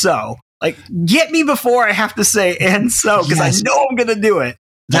 and so. Like, get me before I have to say and so, because I know I'm going to do it.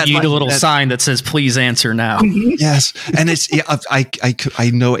 You need a little sign that says "Please answer now." Yes, and it's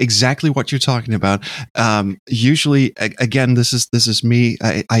I know exactly what you're talking about. Usually, again, this is me.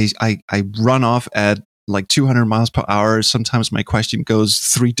 I run off at like 200 miles per hour. Sometimes my question goes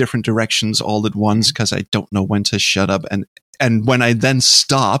 3 different directions all at once because I don't know when to shut up. And when I then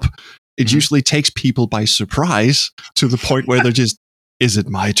stop, it usually takes people by surprise to the point where they're just, "Is it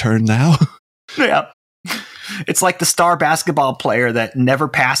my turn now?" Yeah. It's like the star basketball player that never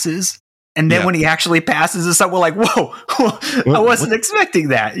passes. And then when he actually passes, it's someone like, whoa, I wasn't expecting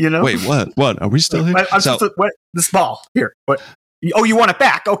that, you know? Wait, what? Are we still here? This ball. Here. What? Oh, you want it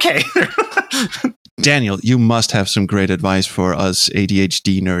back? Okay. Daniel, you must have some great advice for us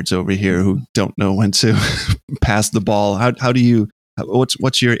ADHD nerds over here who don't know when to pass the ball. How do you,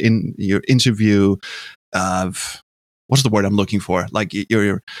 what's your interview of, what's the word I'm looking for? Like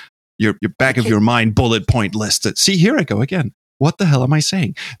your back of your mind bullet point list. See, here I go again. What the hell am I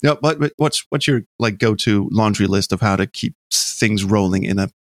saying? No, but what's your like go-to laundry list of how to keep things rolling in a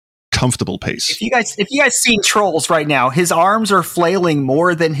comfortable pace? If you guys seen Trolls right now, his arms are flailing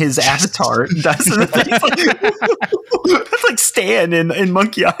more than his avatar does. That's like Stan in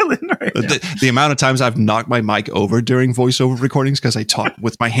Monkey Island right now. The amount of times I've knocked my mic over during voiceover recordings because I talk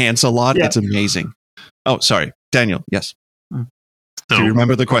with my hands a lot, it's amazing. Oh, sorry. Daniel, yes. So, do you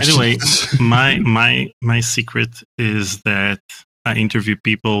remember the question? Anyway, my secret is that I interview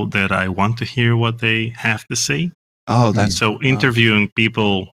people that I want to hear what they have to say. Oh, that's so interviewing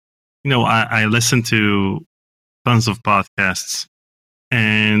people. You know, I listen to tons of podcasts,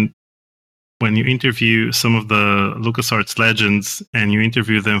 and when you interview some of the LucasArts legends and you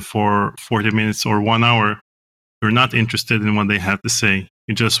interview them for 40 minutes or 1 hour, you're not interested in what they have to say.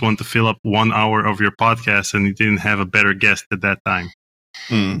 You just want to fill up 1 hour of your podcast, and you didn't have a better guest at that time.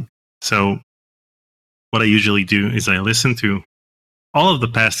 So what I usually do is I listen to all of the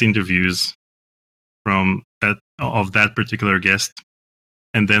past interviews of that particular guest,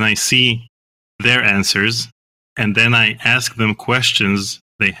 and then I see their answers, and then I ask them questions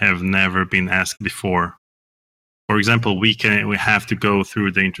they have never been asked before. For example, we have to go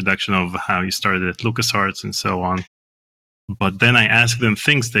through the introduction of how you started at LucasArts and so on. But then I ask them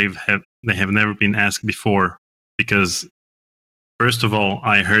things they have never been asked before, because first of all,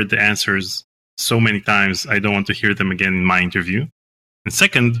 I heard the answers so many times, I don't want to hear them again in my interview. And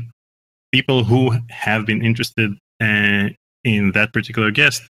second, people who have been interested in that particular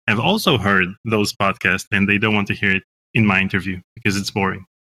guest have also heard those podcasts, and they don't want to hear it in my interview because it's boring.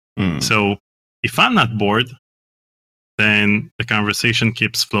 So if I'm not bored, then the conversation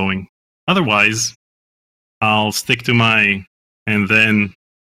keeps flowing. Otherwise, I'll stick to my and then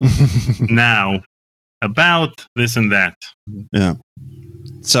now about this and that. Yeah.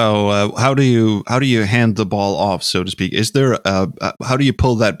 So how do you hand the ball off, so to speak? Is there how do you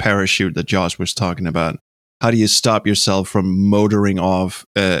pull that parachute that Josh was talking about? How do you stop yourself from motoring off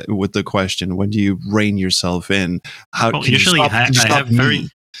with the question? When do you rein yourself in? Usually I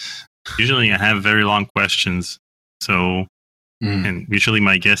have very long questions. So and usually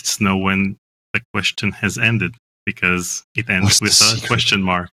my guests know when the question has ended because it ends with a question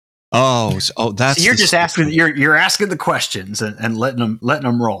mark. That's so you're just asking you're asking the questions and letting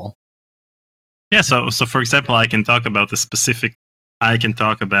them roll. Yeah, so for example, I can talk about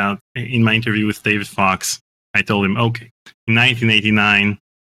in my interview with David Fox, I told him, okay, in 1989,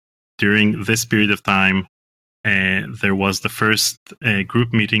 during this period of time, there was the first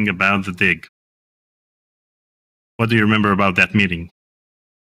group meeting about the dig. What do you remember about that meeting?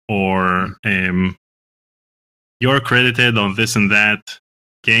 Or you're credited on this and that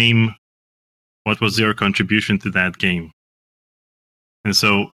game. What was your contribution to that game? And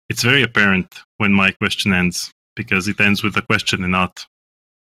so it's very apparent when my question ends, because it ends with a question and not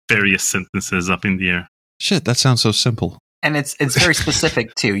various sentences up in the air. Shit, that sounds so simple. And it's very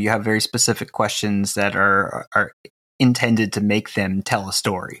specific too. You have very specific questions that are intended to make them tell a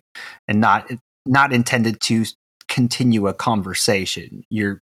story, and not intended to continue a conversation.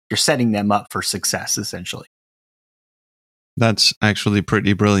 You're setting them up for success, essentially. That's actually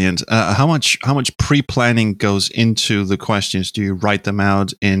pretty brilliant. How much pre-planning goes into the questions? Do you write them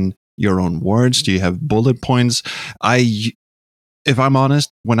out in your own words? Do you have bullet points? If I'm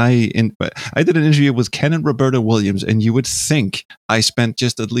honest, when I did an interview with Ken and Roberta Williams, and you would think I spent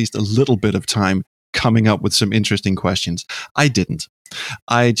just at least a little bit of time coming up with some interesting questions. I didn't.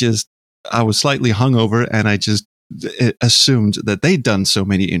 I was slightly hungover, and I just assumed that they'd done so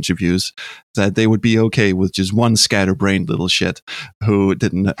many interviews that they would be okay with just one scatterbrained little shit who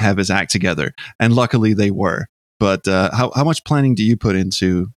didn't have his act together. And luckily they were. But how much planning do you put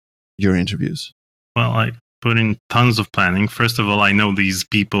into your interviews? Well, I put in tons of planning. First of all, I know these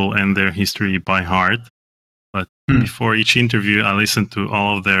people and their history by heart. But before each interview, I listen to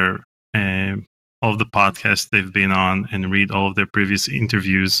all of their all of the podcasts they've been on and read all of their previous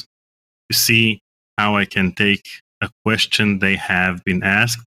interviews to see how I can take a question they have been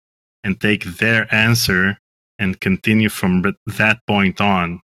asked and take their answer and continue from that point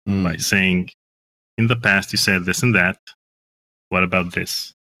on by saying, in the past you said this and that. What about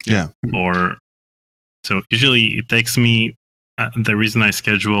this? Yeah. Or so usually it takes me. The reason I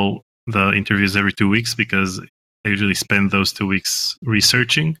schedule the interviews every 2 weeks because I usually spend those 2 weeks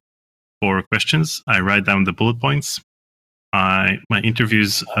researching for questions. I write down the bullet points. My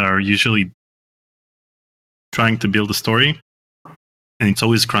interviews are usually trying to build a story, and it's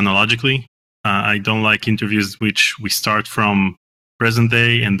always chronologically. I don't like interviews which we start from present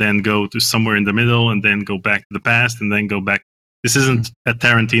day and then go to somewhere in the middle and then go back to the past and then go back. This isn't a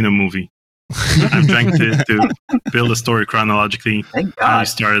Tarantino movie. I'm trying to build a story chronologically. How you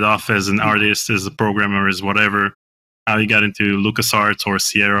started off as an artist, as a programmer, as whatever. How you got into LucasArts or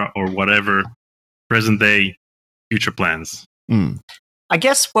Sierra or whatever. Present day, future plans. I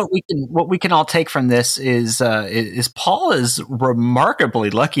guess what we can all take from this is Paul is remarkably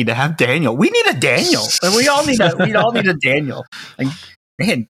lucky to have Daniel. We need a Daniel. We all need a Daniel. Like,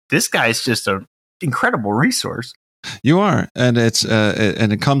 man, this guy's just an incredible resource. You are, and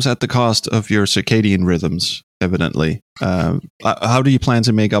it comes at the cost of your circadian rhythms, evidently. How do you plan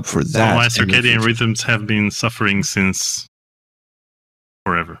to make up for that? Well, my circadian rhythms have been suffering since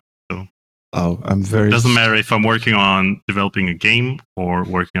forever. So, I'm very. It doesn't matter if I'm working on developing a game or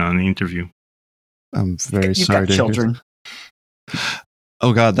working on an interview. I'm very You've sorry got to children.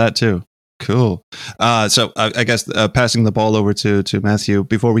 Oh God, that too. Cool. So I guess passing the ball over to Matthew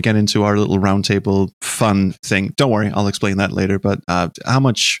before we get into our little roundtable fun thing. Don't worry, I'll explain that later. But how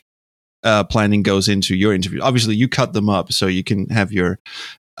much planning goes into your interview? Obviously, you cut them up so you can have your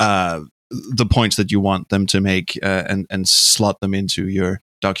the points that you want them to make and slot them into your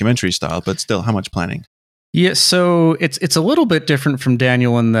documentary style. But still, how much planning? Yeah, so it's a little bit different from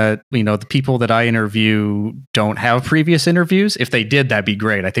Daniel in that, the people that I interview don't have previous interviews. If they did, that'd be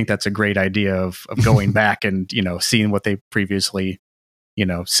great. I think that's a great idea of going back and, seeing what they previously,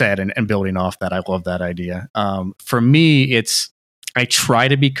 said and building off that. I love that idea. For me, I try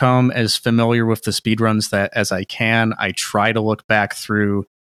to become as familiar with the speedruns as I can. I try to look back through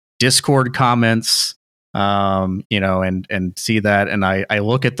Discord comments, and see that. And I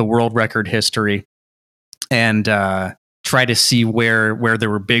look at the world record history and try to see where there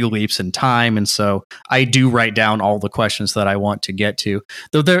were big leaps in time. And so I do write down all the questions that I want to get to.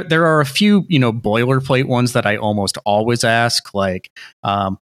 Though there are a few, boilerplate ones that I almost always ask, like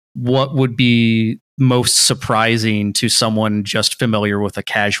what would be most surprising to someone just familiar with a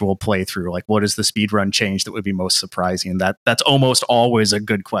casual playthrough? Like, what is the speedrun change that would be most surprising? That's almost always a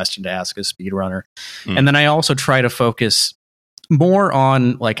good question to ask a speedrunner. And then I also try to focus more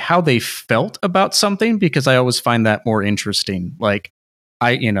on like how they felt about something, because I always find that more interesting. Like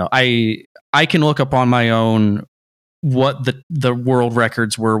I can look up on my own what the world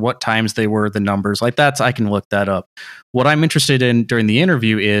records were, what times they were, the numbers like that. I can look that up. What I'm interested in during the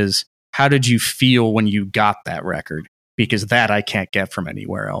interview is how did you feel when you got that record? Because that I can't get from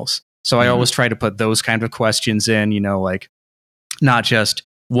anywhere else. So I always try to put those kind of questions in, like not just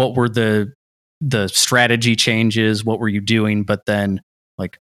what were the strategy changes, what were you doing, but then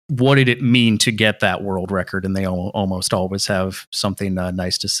like what did it mean to get that world record? And they almost always have something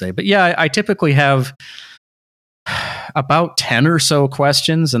nice to say. But yeah, I typically have about 10 or so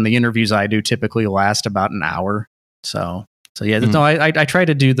questions, and the interviews I do typically last about an hour. So yeah, no, I try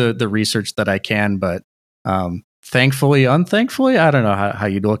to do the research that I can, but thankfully, unthankfully, I don't know how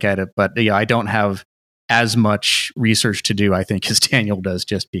you'd look at it, but yeah, I don't have as much research to do, I think, as Daniel does,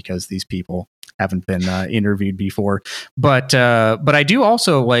 just because these people haven't been interviewed before. But I do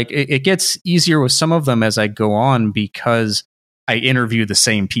also like it gets easier with some of them as I go on, because I interview the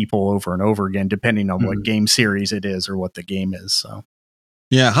same people over and over again, depending on what game series it is or what the game is. So.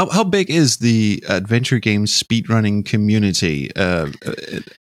 Yeah, how big is the adventure game speedrunning community?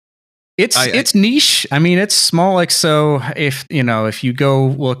 It's niche. I mean, it's small. Like, so if you go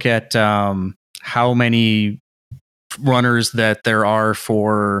look at how many runners that there are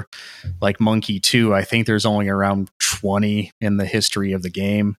for like Monkey 2, I think there's only around 20 in the history of the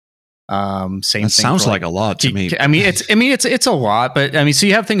game. Same thing. Sounds like a lot to me. I mean, it's a lot, but I mean, so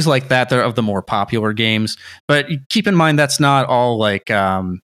you have things like that of the more popular games, but keep in mind that's not all like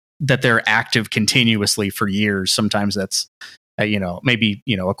that they're active continuously for years. Sometimes that's maybe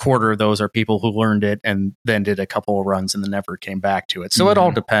a quarter of those are people who learned it and then did a couple of runs and then never came back to it. So it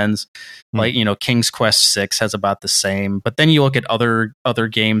all depends. Like King's Quest 6 has about the same, but then you look at other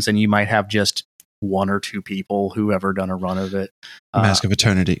games and you might have just one or two people who ever done a run of it. Mask of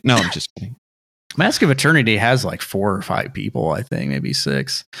Eternity. No, I'm just kidding. Mask of Eternity has like 4 or 5 people, I think, maybe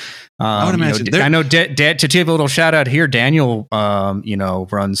 6. I would imagine. I know. To give a little shout out here, Daniel,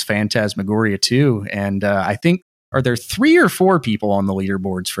 runs Phantasmagoria 2, and I think are there 3 or 4 people on the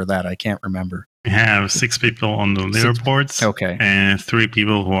leaderboards for that? I can't remember. We have 6 people on the leaderboards. Okay, and 3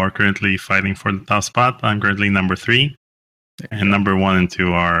 people who are currently fighting for the top spot. I'm currently number 3, and number 1 and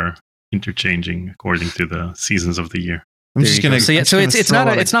 2 are interchanging according to the seasons of the year. I'm just gonna. So it's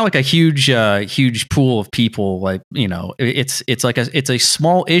not like a huge pool of people. Like it's a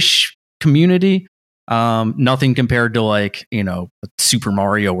small-ish community. Nothing compared to like Super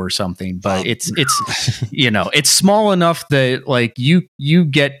Mario or something, but it's it's small enough that like you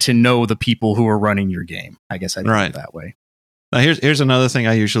get to know the people who are running your game. I guess I put it that way. Now here's another thing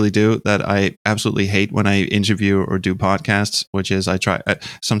I usually do that I absolutely hate when I interview or do podcasts, which is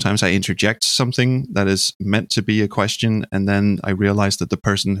sometimes I interject something that is meant to be a question, and then I realize that the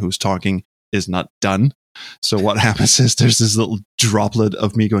person who's talking is not done. So what happens is there's this little droplet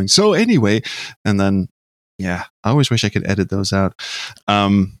of me going, so anyway, and then I always wish I could edit those out.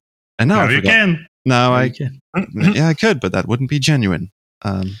 And now you can. No, I can. Yeah, I could, but that wouldn't be genuine.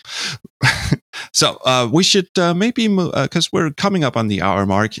 So we should maybe because we're coming up on the hour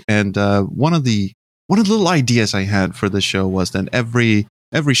mark, and one of the little ideas I had for this show was that every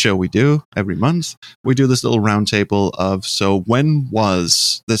show we do every month we do this little roundtable of when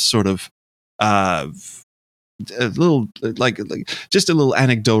was this sort of a little like just a little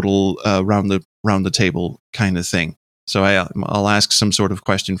anecdotal round the table kind of thing. So I'll ask some sort of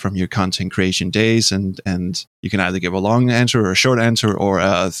question from your content creation days, and you can either give a long answer or a short answer, or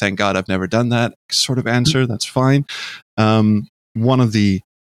thank God I've never done that sort of answer. That's fine. One of the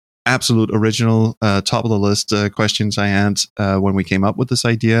absolute original top of the list questions I had when we came up with this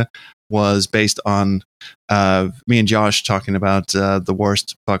idea was based on me and Josh talking about the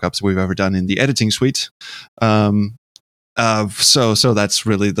worst fuck-ups we've ever done in the editing suite. So that's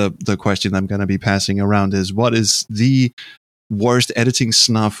really the question I'm going to be passing around is, what is the worst editing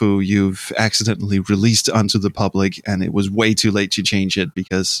snafu you've accidentally released onto the public, and it was way too late to change it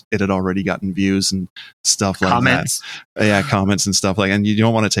because it had already gotten views and stuff like comments. That. Yeah, comments and stuff like, and you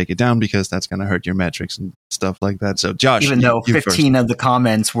don't want to take it down because that's going to hurt your metrics and stuff like that. So Josh, even though 15 of the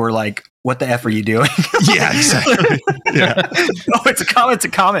comments were like, "What the F are you doing?" Yeah, exactly. Yeah. Oh, it's a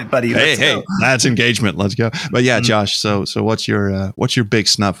comment, buddy. Hey, that's engagement. Let's go. But yeah, Josh. So what's your big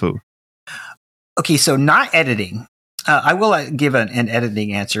snafu? Okay, so not editing. I will give an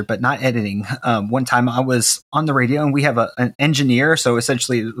editing answer, but not editing. One time I was on the radio, and we have an engineer. So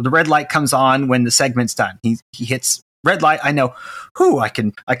essentially, the red light comes on when the segment's done. He hits red light. I know, I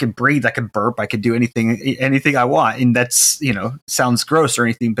can breathe, I can burp, I can do anything I want, and that's sounds gross or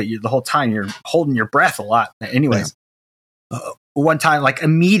anything, but the whole time you're holding your breath a lot. Anyways, one time, like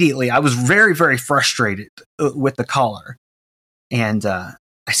immediately, I was very, very frustrated with the caller, and I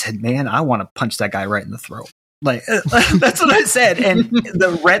said, "Man, I want to punch that guy right in the throat." Like that's what I said, and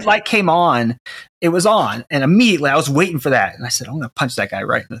the red light came on. It was on, and immediately I was waiting for that, and I said, "I'm going to punch that guy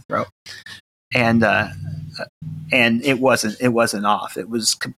right in the throat." And it wasn't off. It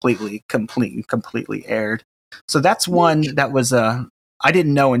was completely aired. So that's one that was I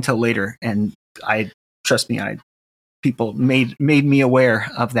didn't know until later, and trust me, people made me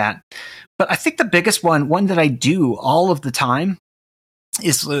aware of that. But I think the biggest one that I do all of the time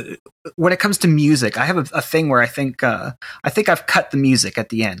is when it comes to music. I have a thing where I think I've cut the music at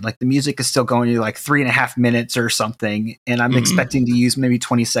the end. Like the music is still going to like 3.5 minutes or something, and I'm expecting to use maybe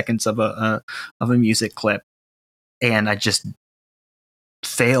 20 seconds of a music clip, and I just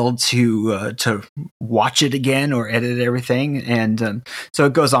failed to watch it again or edit everything, and so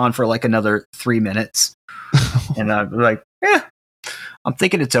it goes on for like another 3 minutes, and I'm like, I'm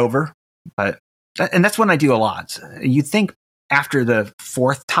thinking it's over, and that's when I do a lot. You think after the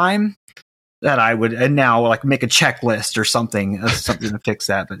 4th time that I would now like make a checklist or something to fix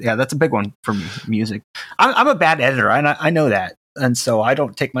that. But yeah, that's a big one for me, music. I'm a bad editor. I know that. And so I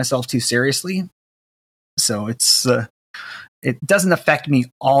don't take myself too seriously. So it doesn't affect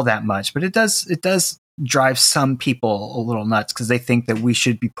me all that much, but it does drive some people a little nuts because they think that we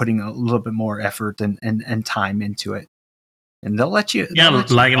should be putting a little bit more effort and time into it. And they'll let you. Yeah,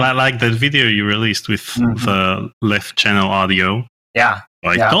 like that video you released with the left channel audio. Yeah.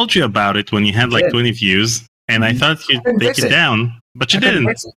 I told you about it when you had like 20 views, and I thought you'd take it down, but you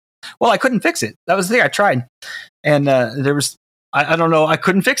didn't. Well, I couldn't fix it. That was there. I tried. And there was I don't know. I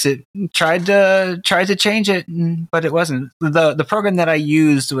couldn't fix it. Tried to change it, but it wasn't. The program that I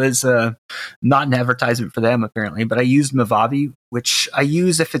used was not an advertisement for them apparently, but I used Movavi, which I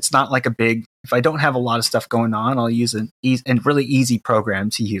use if it's not like if I don't have a lot of stuff going on, I'll use an really easy program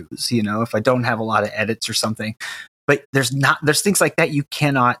to use. If I don't have a lot of edits or something. But there's things like that you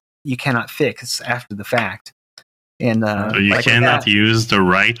cannot fix after the fact. And so you cannot use the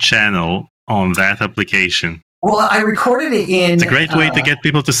right channel on that application. Well, I recorded it in... It's a great way to get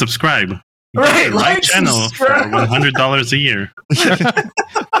people to subscribe. Right channel for $100 a year.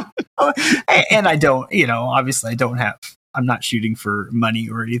 And I don't, obviously I don't have... I'm not shooting for money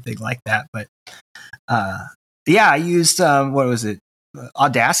or anything like that. But, I used, what was it?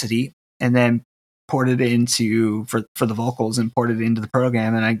 Audacity, and then ported it into... For the vocals, and ported it into the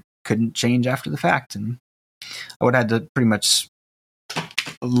program, and I couldn't change after the fact. And I would have had to pretty much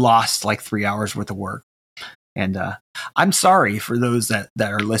lost like 3 hours worth of work. And I'm sorry for those that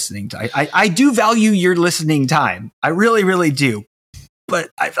are listening to. I do value your listening time. I really, really do. But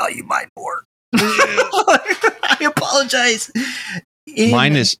I value mine more. I apologize.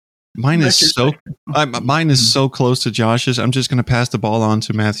 Mine is so close to Josh's. I'm just going to pass the ball on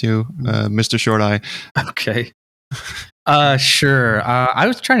to Matthew, Mr. Short-Eye. Okay. Sure. I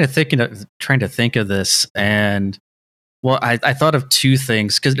was trying to think of this, and well, I thought of two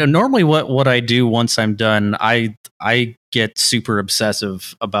things, because normally what I do once I'm done, I get super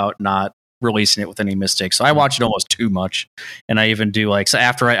obsessive about not releasing it with any mistakes. So I watch it almost too much, and I even do so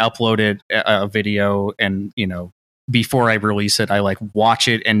after I uploaded a video, and before I release it, I watch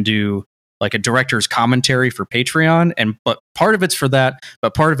it and do like a director's commentary for Patreon, but part of it's for that,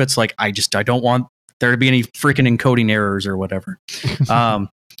 but part of it's I don't want there to be any freaking encoding errors or whatever.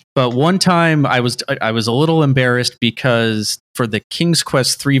 But one time I was a little embarrassed because for the King's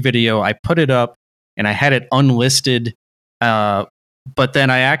Quest 3 video, I put it up and I had it unlisted. But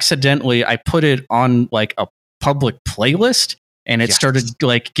then I put it on a public playlist, and it started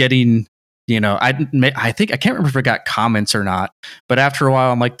getting, I think, I can't remember if it got comments or not, but after a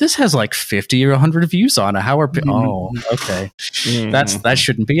while I'm like, this has 50 or 100 views on it. How are oh, okay. That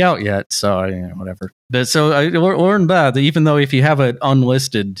shouldn't be out yet. So whatever. So I learned that even though if you have it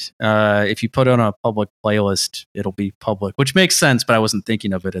unlisted, if you put it on a public playlist, it'll be public, which makes sense, but I wasn't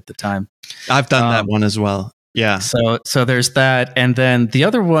thinking of it at the time. I've done that one as well. Yeah. So there's that. And then the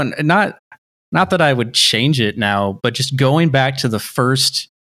other one, not that I would change it now, but just going back to the first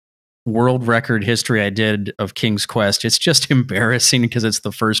world record history I did of King's Quest, it's just embarrassing because it's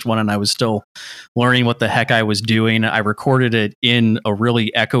the first one and I was still learning what the heck I was doing. I recorded it in a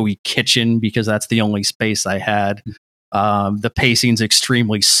really echoey kitchen because that's the only space I had. The pacing's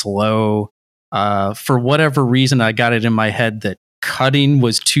extremely slow. For whatever reason, I got it in my head that cutting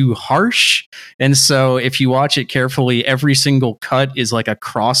was too harsh, and so if you watch it carefully, every single cut is like a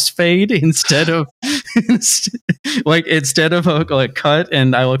crossfade instead of a cut.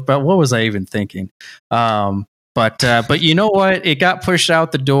 And I look back, what was I even thinking? But you know what? It got pushed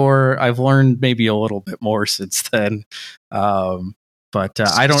out the door. I've learned maybe a little bit more since then. Honestly,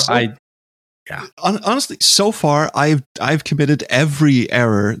 so far I've committed every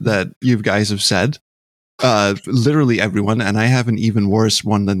error that you guys have said. Literally everyone, and I have an even worse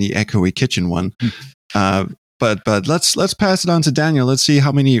one than the echoey kitchen one. But let's pass it on to Daniel. Let's see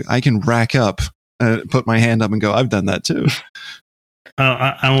how many I can rack up. Put my hand up and go, I've done that too.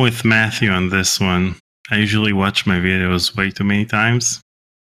 I'm with Matthew on this one. I usually watch my videos way too many times.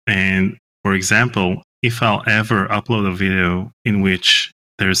 And for example, if I'll ever upload a video in which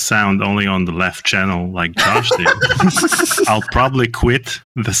there's sound only on the left channel like Josh did, I'll probably quit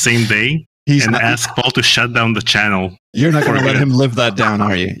the same day. Ask Paul to shut down the channel. You're not going to let him live that down,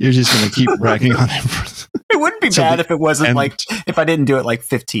 are you? You're just going to keep racking on him. It wouldn't be bad if it wasn't if I didn't do it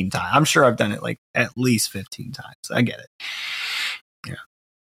 15 times. I'm sure I've done it at least 15 times. I get it. Yeah.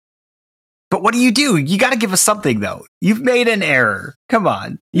 But what do? You got to give us something though. You've made an error. Come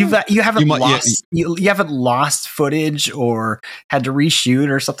on. You haven't lost footage or had to reshoot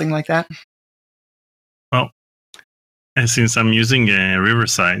or something like that? Well, and since I'm using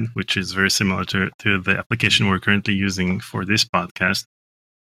Riverside, which is very similar to the application we're currently using for this podcast,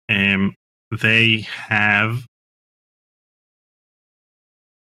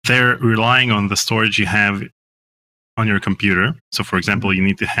 they're relying on the storage you have on your computer. So, for example, you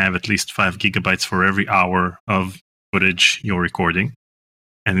need to have at least 5 gigabytes for every hour of footage you're recording.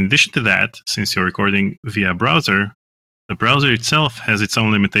 And in addition to that, since you're recording via browser, the browser itself has its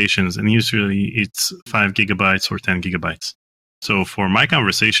own limitations, and usually it's 5 gigabytes or 10 gigabytes. So for my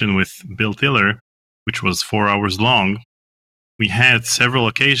conversation with Bill Tiller, which was 4 hours long, we had several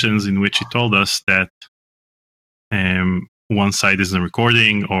occasions in which he told us that one side isn't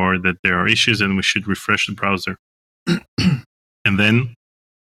recording or that there are issues and we should refresh the browser. And then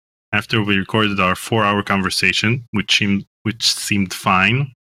after we recorded our 4-hour conversation, which seemed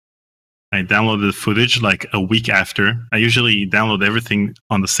fine, I downloaded the footage like a week after. I usually download everything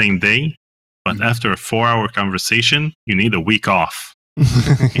on the same day, but after a 4-hour conversation, you need a week off.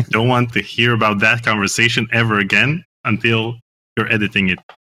 You don't want to hear about that conversation ever again until you're editing it.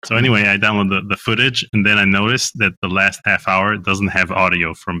 So anyway, I downloaded the footage, and then I noticed that the last half hour doesn't have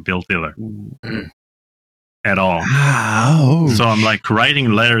audio from Bill Tiller at all. Ouch. So I'm like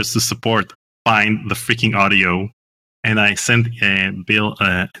writing letters to support, find the freaking audio, and I sent Bill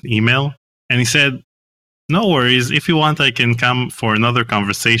an email, and he said, "No worries. If you want, I can come for another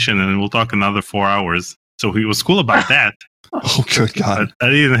conversation, and we'll talk another 4 hours." So he was cool about that. Oh, good God. But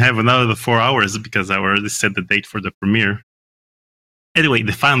I didn't have another 4 hours because I already set the date for the premiere. Anyway,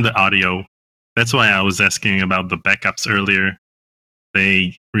 they found the audio. That's why I was asking about the backups earlier.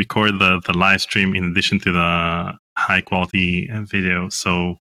 They record the live stream in addition to the high quality video.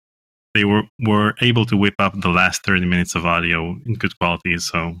 So they were able to whip up the last 30 minutes of audio in good quality.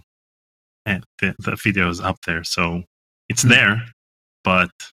 So the video is up there. So it's there,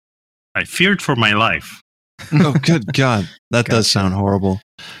 but I feared for my life. Oh, good God. That does sound horrible.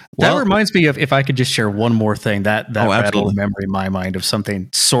 Well, that reminds me of, if I could just share one more thing, that rattled a memory in my mind of something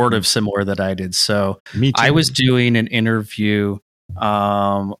sort of similar that I did. So I was doing an interview,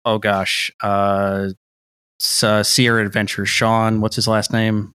 Sierra Adventure, Sean, what's his last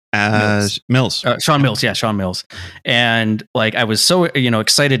name? Mills. Sean Mills. Yeah, Sean Mills. And like, I was so,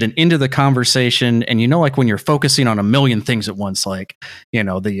 excited and into the conversation. And, like when you're focusing on a million things at once, like,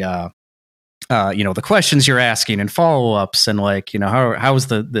 the questions you're asking and follow-ups and like, how is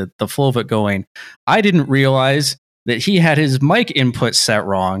the flow of it going? I didn't realize that he had his mic input set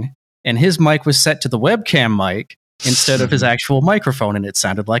wrong, and his mic was set to the webcam mic instead of his actual microphone, and it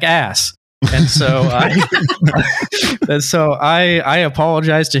sounded like ass. And so I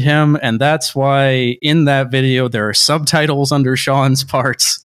apologized to him, and that's why in that video there are subtitles under Sean's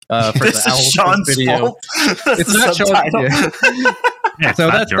parts for this the is Sean's video. fault. It's not Sean's. Yeah, so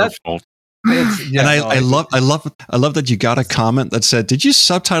that's your fault. And I love that you got a comment that said, "Did you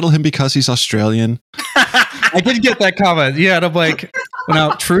subtitle him because he's Australian?" I did get that comment. Yeah, and I'm like,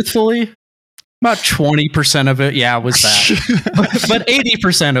 now, truthfully, about 20% of it, was that, but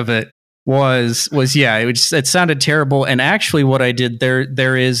 80% of it was it sounded terrible. And actually, what I did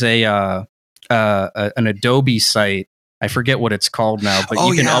there is an Adobe site. I forget what it's called now, but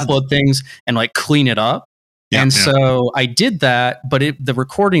you can upload things and like clean it up. So I did that, but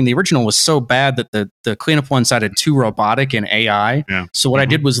the original was so bad that the cleanup one sounded too robotic and AI. Yeah. So what I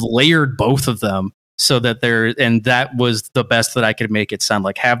did was layered both of them so that that was the best that I could make it sound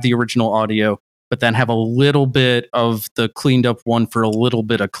like. Have the original audio, but then have a little bit of the cleaned up one for a little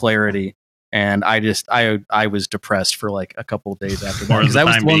bit of clarity. And I was depressed for like a couple of days after that. For the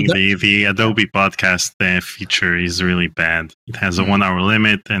time being, the Adobe podcast feature is really bad. It has a 1 hour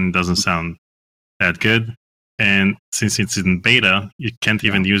limit and doesn't sound that good. And since it's in beta, you can't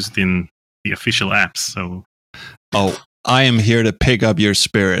even use it in the official apps. So, I am here to pick up your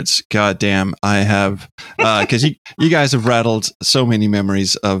spirits. God damn, I have, because you guys have rattled so many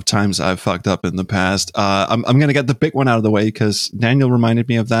memories of times I've fucked up in the past. I'm going to get the big one out of the way because Daniel reminded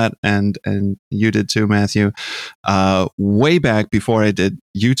me of that, and you did too, Matthew. Way back before I did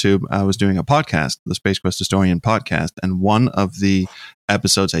YouTube, I was doing a podcast, the Space Quest Historian podcast, and one of the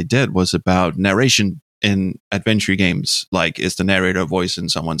episodes I did was about narration in adventure games. Like, is the narrator a voice in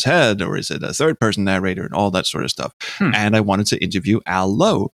someone's head, or is it a third person narrator, and all that sort of stuff. And I wanted to interview Al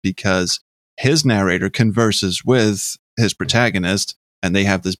Lowe because his narrator converses with his protagonist, and they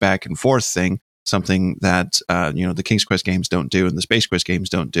have this back and forth thing, something that the King's Quest games don't do and the Space Quest games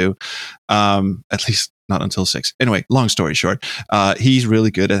don't do, at least not until 6. Anyway, long story short, he's really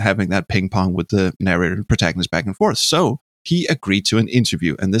good at having that ping pong with the narrator and protagonist back and forth. So he agreed to an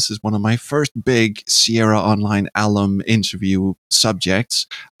interview, and this is one of my first big Sierra Online alum interview subjects.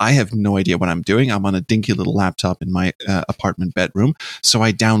 I have no idea what I'm doing. I'm on a dinky little laptop in my apartment bedroom, so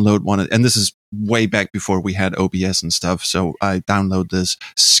I download and this is way back before we had OBS and stuff, so I download this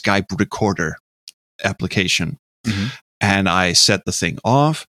Skype recorder application, and I set the thing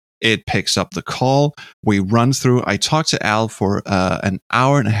off. It picks up the call. We run through. I talk to Al for an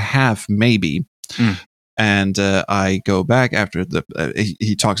hour and a half, maybe. And I go back after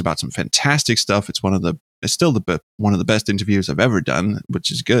he talks about some fantastic stuff. It's still one of the best interviews I've ever done, which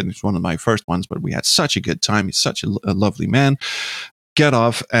is good. It's one of my first ones, but we had such a good time. He's such a lovely man. Get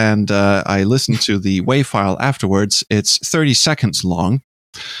off, and I listened to the WAV file afterwards. It's 30 seconds long,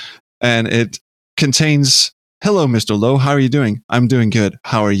 and it contains hello, Mr. Lowe. How are you doing? I'm doing good.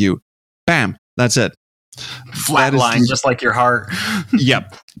 How are you? Bam. That's it. Flatline, just like your heart.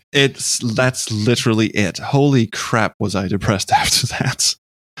 Yep. That's literally it. Holy crap, was I depressed after that.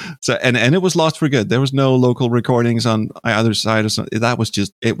 So and it was lost for good. There was no local recordings on either side or something.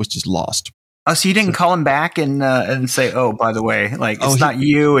 It was just lost. Oh, so you didn't call him back and say, "Oh, by the way, like it's not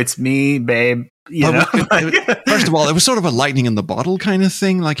you, it's me, babe." You know? First of all, it was sort of a lightning in the bottle kind of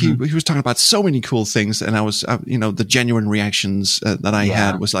thing. Like he was talking about so many cool things, and I was, the genuine reactions that I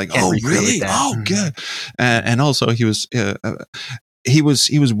had was like, "Oh, really? Oh, good." And also, he was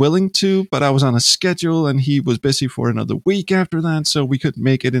willing to, but I was on a schedule, and he was busy for another week after that, so we couldn't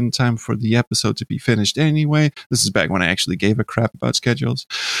make it in time for the episode to be finished anyway. This is back when I actually gave a crap about schedules.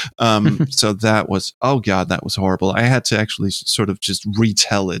 So that was, oh god, that was horrible. I had to actually sort of just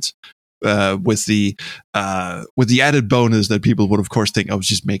retell it. With the added bonus that people would of course think I was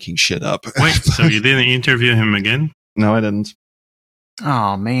just making shit up. Wait, so you didn't interview him again? No, I didn't.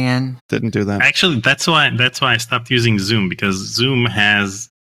 Oh man, didn't do that. Actually, that's why I stopped using Zoom, because Zoom has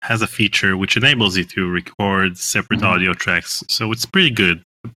a feature which enables you to record separate audio tracks. So it's pretty good.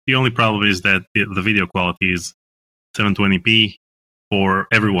 The only problem is that the video quality is 720p for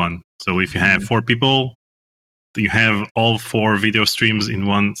everyone. So if you have 4 people, you have all 4 video streams in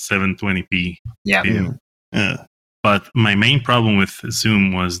one 720p video. Yeah. But my main problem with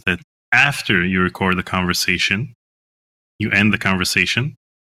Zoom was that after you record the conversation, you end the conversation,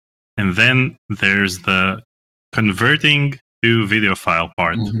 and then there's the converting to video file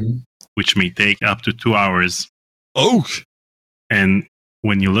part, which may take up to 2 hours. Oh! And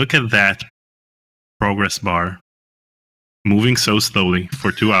when you look at that progress bar moving so slowly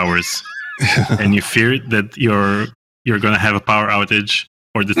for 2 hours, and you fear that you're going to have a power outage,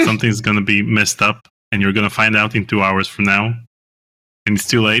 or that something's going to be messed up, and you're going to find out in 2 hours from now, and it's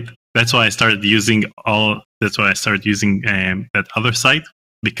too late. That's why I started using that other site,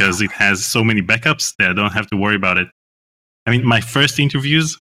 because it has so many backups that I don't have to worry about it. I mean, my first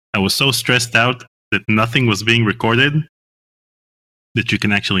interviews, I was so stressed out that nothing was being recorded that you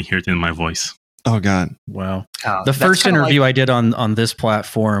can actually hear it in my voice. Oh god! Wow. The first interview I did on this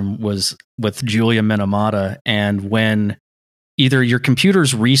platform was with Julia Minamata, and when either your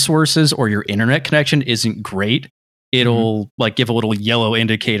computer's resources or your internet connection isn't great, it'll like give a little yellow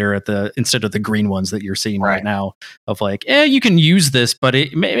indicator instead of the green ones that you're seeing right now of like, you can use this, but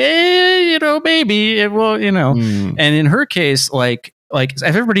it maybe it will, And in her case, like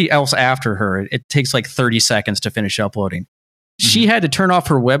everybody else after her, it takes like 30 seconds to finish uploading. She had to turn off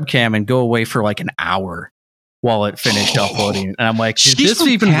her webcam and go away for like an hour while it finished uploading. And I'm like, did this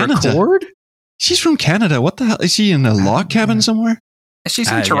even record? She's from Canada. What the hell? Is she in a log cabin somewhere?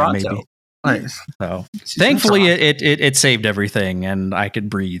 She's in Toronto. Yeah, nice. So thankfully it saved everything and I could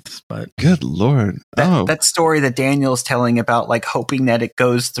breathe. But good Lord. That story that Daniel's telling about like hoping that it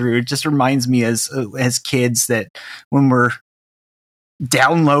goes through just reminds me as kids that when we're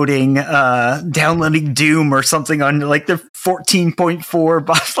downloading Doom or something on like the 14.4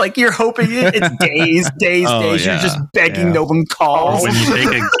 box, like you're hoping it's days. You're just begging no one calls. Or when you take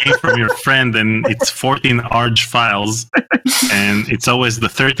a game from your friend and it's 14 ARG files and it's always the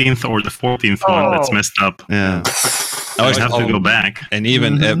 13th or the 14th one that's messed up. Yeah. I always have to go back. And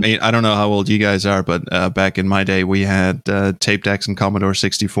even, I mean, I don't know how old you guys are, but back in my day, we had tape decks and Commodore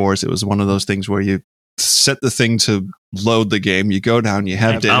 64s. It was one of those things where you set the thing to load the game, you go down, you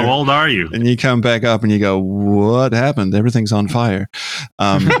have dinner. How old are you? And you come back up and you go, what happened? Everything's on fire.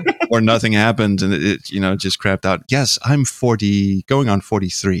 Or nothing happened and it just crapped out. Yes, I'm 40, going on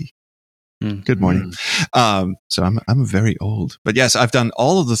 43. Good morning. So I'm very old. But yes, I've done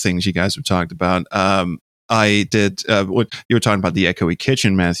all of the things you guys have talked about. I did what you were talking about, the echoey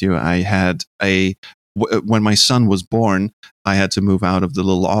kitchen, Matthew. I had when my son was born, I had to move out of the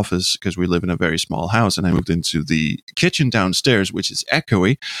little office because we live in a very small house, and I moved into the kitchen downstairs, which is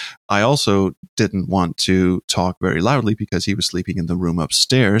echoey. I also didn't want to talk very loudly because he was sleeping in the room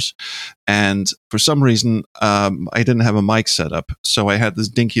upstairs, and for some reason, I didn't have a mic set up, so I had this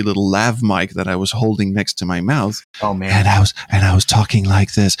dinky little lav mic that I was holding next to my mouth. Oh man! And I was talking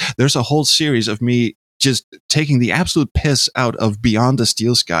like this. There's a whole series of me just taking the absolute piss out of Beyond the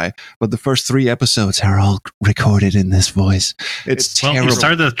Steel Sky, but the first 3 episodes are all recorded in this voice. It's terrible. You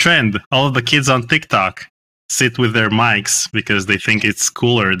started a trend. All of the kids on TikTok sit with their mics because they think it's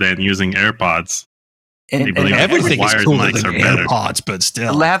cooler than using AirPods. And everything is cooler than AirPods, but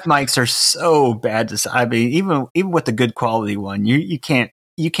still. Lav mics are so bad. I mean, even with the good quality one, you can't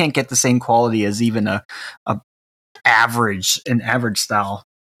get the same quality as even an average style.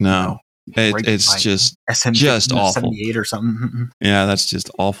 No. It's just awful. 78 or something. Yeah, that's just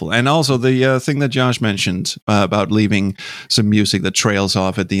awful. And also the thing that Josh mentioned about leaving some music that trails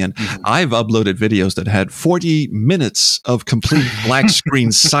off at the end. Mm-hmm. I've uploaded videos that had 40 minutes of complete black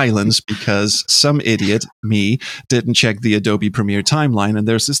screen silence because some idiot, me, didn't check the Adobe Premiere timeline, and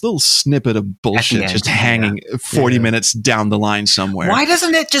there's this little snippet of bullshit just hanging 40 minutes down the line somewhere. Why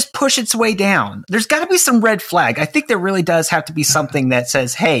doesn't it just push its way down? There's got to be some red flag. I think there really does have to be something that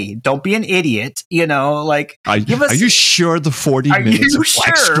says, hey, don't be an idiot, like are you sure the 40 minutes of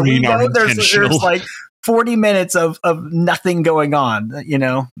black screen are intentional? There's like 40 minutes of nothing going on,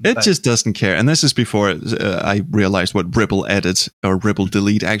 It just doesn't care. And this is before I realized what Ripple Edit or Ripple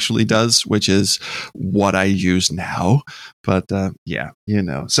Delete actually does, which is what I use now. But so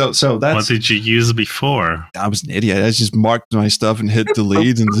that's... What did you use before? I was an idiot. I just marked my stuff and hit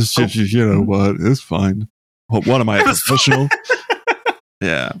delete and just, what? It's fine. What am I, a professional?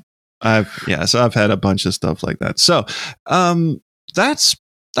 Yeah. So I've had a bunch of stuff like that. So that's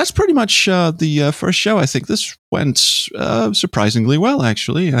pretty much the first show. I think this went surprisingly well,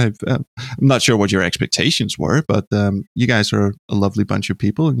 actually. I'm not sure what your expectations were, but you guys are a lovely bunch of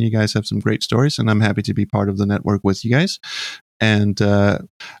people, and you guys have some great stories, and I'm happy to be part of the network with you guys. And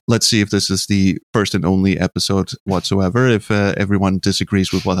let's see if this is the first and only episode whatsoever. If everyone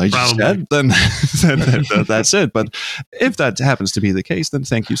disagrees with what I just said, then that's it. But if that happens to be the case, then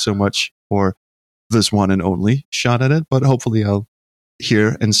thank you so much for this one and only shot at it. But hopefully I'll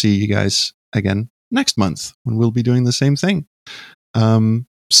hear and see you guys again next month when we'll be doing the same thing.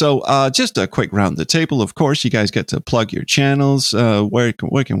 So just a quick round the table. Of course, you guys get to plug your channels. Where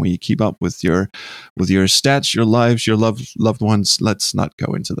can we keep up with your stats, your lives, your loved ones? Let's not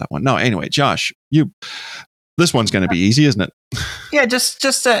go into that one. No, anyway, Josh, this one's going to be easy, isn't it? Yeah, just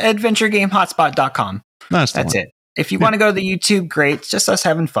adventuregamehotspot.com. That's it. If you want to go to the YouTube, great. It's just us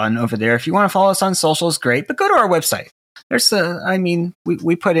having fun over there. If you want to follow us on socials, great. But go to our website. There's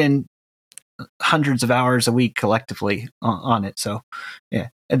we put in hundreds of hours a week collectively on it. So yeah,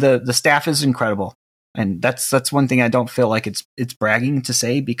 the staff is incredible. And that's one thing I don't feel like it's bragging to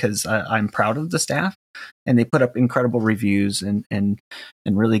say, because I'm proud of the staff, and they put up incredible reviews and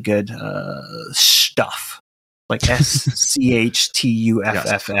really good stuff, like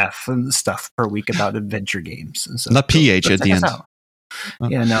SCHTUFFF and stuff per week about adventure games. And so, not PH at the end.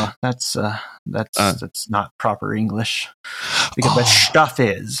 Yeah, no, that's not proper English, because that stuff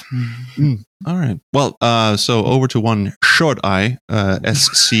is. All right. Well, so over to OneShortEye,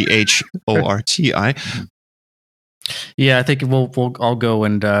 SCHORTI. Yeah, I think I'll go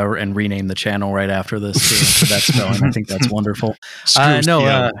and rename the channel right after this too. So that's going. I think that's wonderful.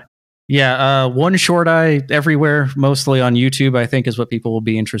 OneShortEye everywhere, mostly on YouTube, I think, is what people will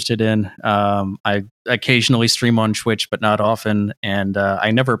be interested in. I occasionally stream on Twitch, but not often. And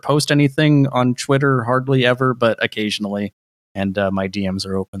I never post anything on Twitter, hardly ever, but occasionally. And my DMs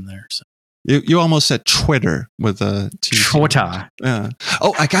are open there. So. You almost said Twitter with a T. Twitter. Yeah.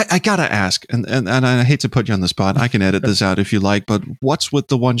 Oh, I gotta ask, and I hate to put you on the spot. I can edit this out if you like, but what's with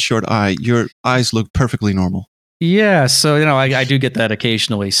the OneShortEye? Your eyes look perfectly normal. Yeah, so I do get that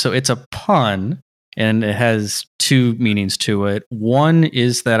occasionally. So it's a pun, and it has two meanings to it. One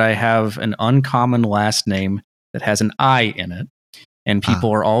is that I have an uncommon last name that has an I in it, and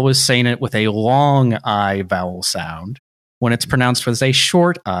people are always saying it with a long I vowel sound when it's pronounced with a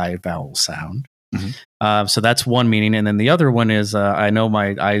short I vowel sound. Mm-hmm. So that's one meaning, and then the other one is I know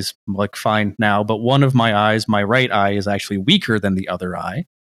my eyes look fine now, but one of my eyes, my right eye, is actually weaker than the other eye,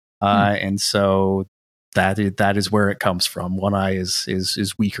 and so. That is where it comes from. One eye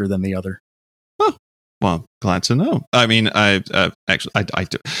is weaker than the other. Oh, well, glad to know. I mean, I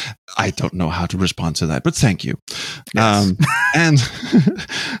don't know how to respond to that, but thank you. Yes.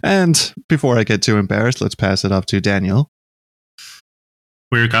 And before I get too embarrassed, let's pass it off to Daniel.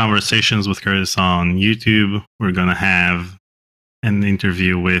 Weird Conversations with Curtis on YouTube. We're going to have an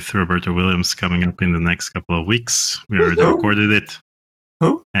interview with Roberta Williams coming up in the next couple of weeks. We already recorded it.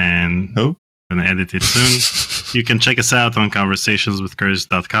 Who? And going to edit it soon. You can check us out on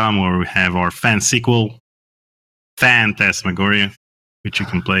conversationswithcurtis.com, where we have our fan sequel, Phantasmagoria, which you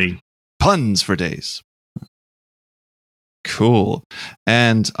can play. Puns for days. Cool.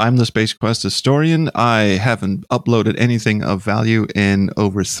 And I'm the Space Quest Historian. I haven't uploaded anything of value in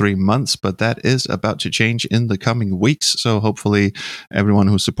over 3 months, but that is about to change in the coming weeks. So hopefully everyone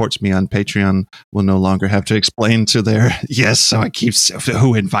who supports me on Patreon will no longer have to explain to their,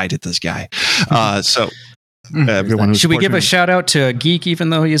 who invited this guy. Everyone should we give a shout out to Geek even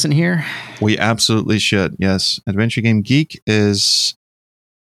though he isn't here? We absolutely should. Yes. Adventure Game Geek is,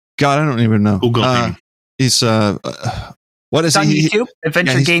 God, I don't even know. Google him. He's What is on he? YouTube?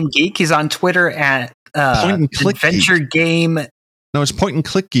 Adventure Game Geek. He's on Twitter at Point and Click Adventure Geek. Game. No, it's Point and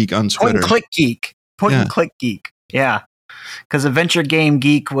Click Geek on Twitter. Point and Click Geek. Point and Click Geek. Yeah, because Adventure Game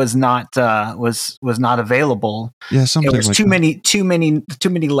Geek was not available. Yeah, something. It was like too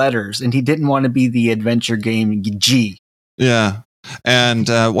many letters, and he didn't want to be the Adventure Game G. Yeah. And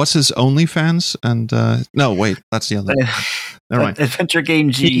what's his OnlyFans? And no, wait, that's the other. Never mind. Adventure Game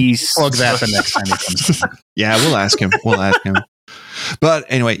G. Plug that the next time he comes. Yeah, we'll ask him. But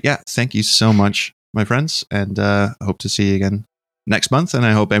anyway, yeah, thank you so much, my friends, and I hope to see you again next month. And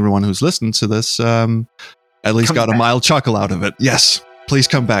I hope everyone who's listened to this at least got a mild chuckle out of it. Yes, please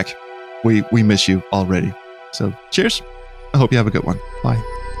come back. We miss you already. So cheers. I hope you have a good one. Bye.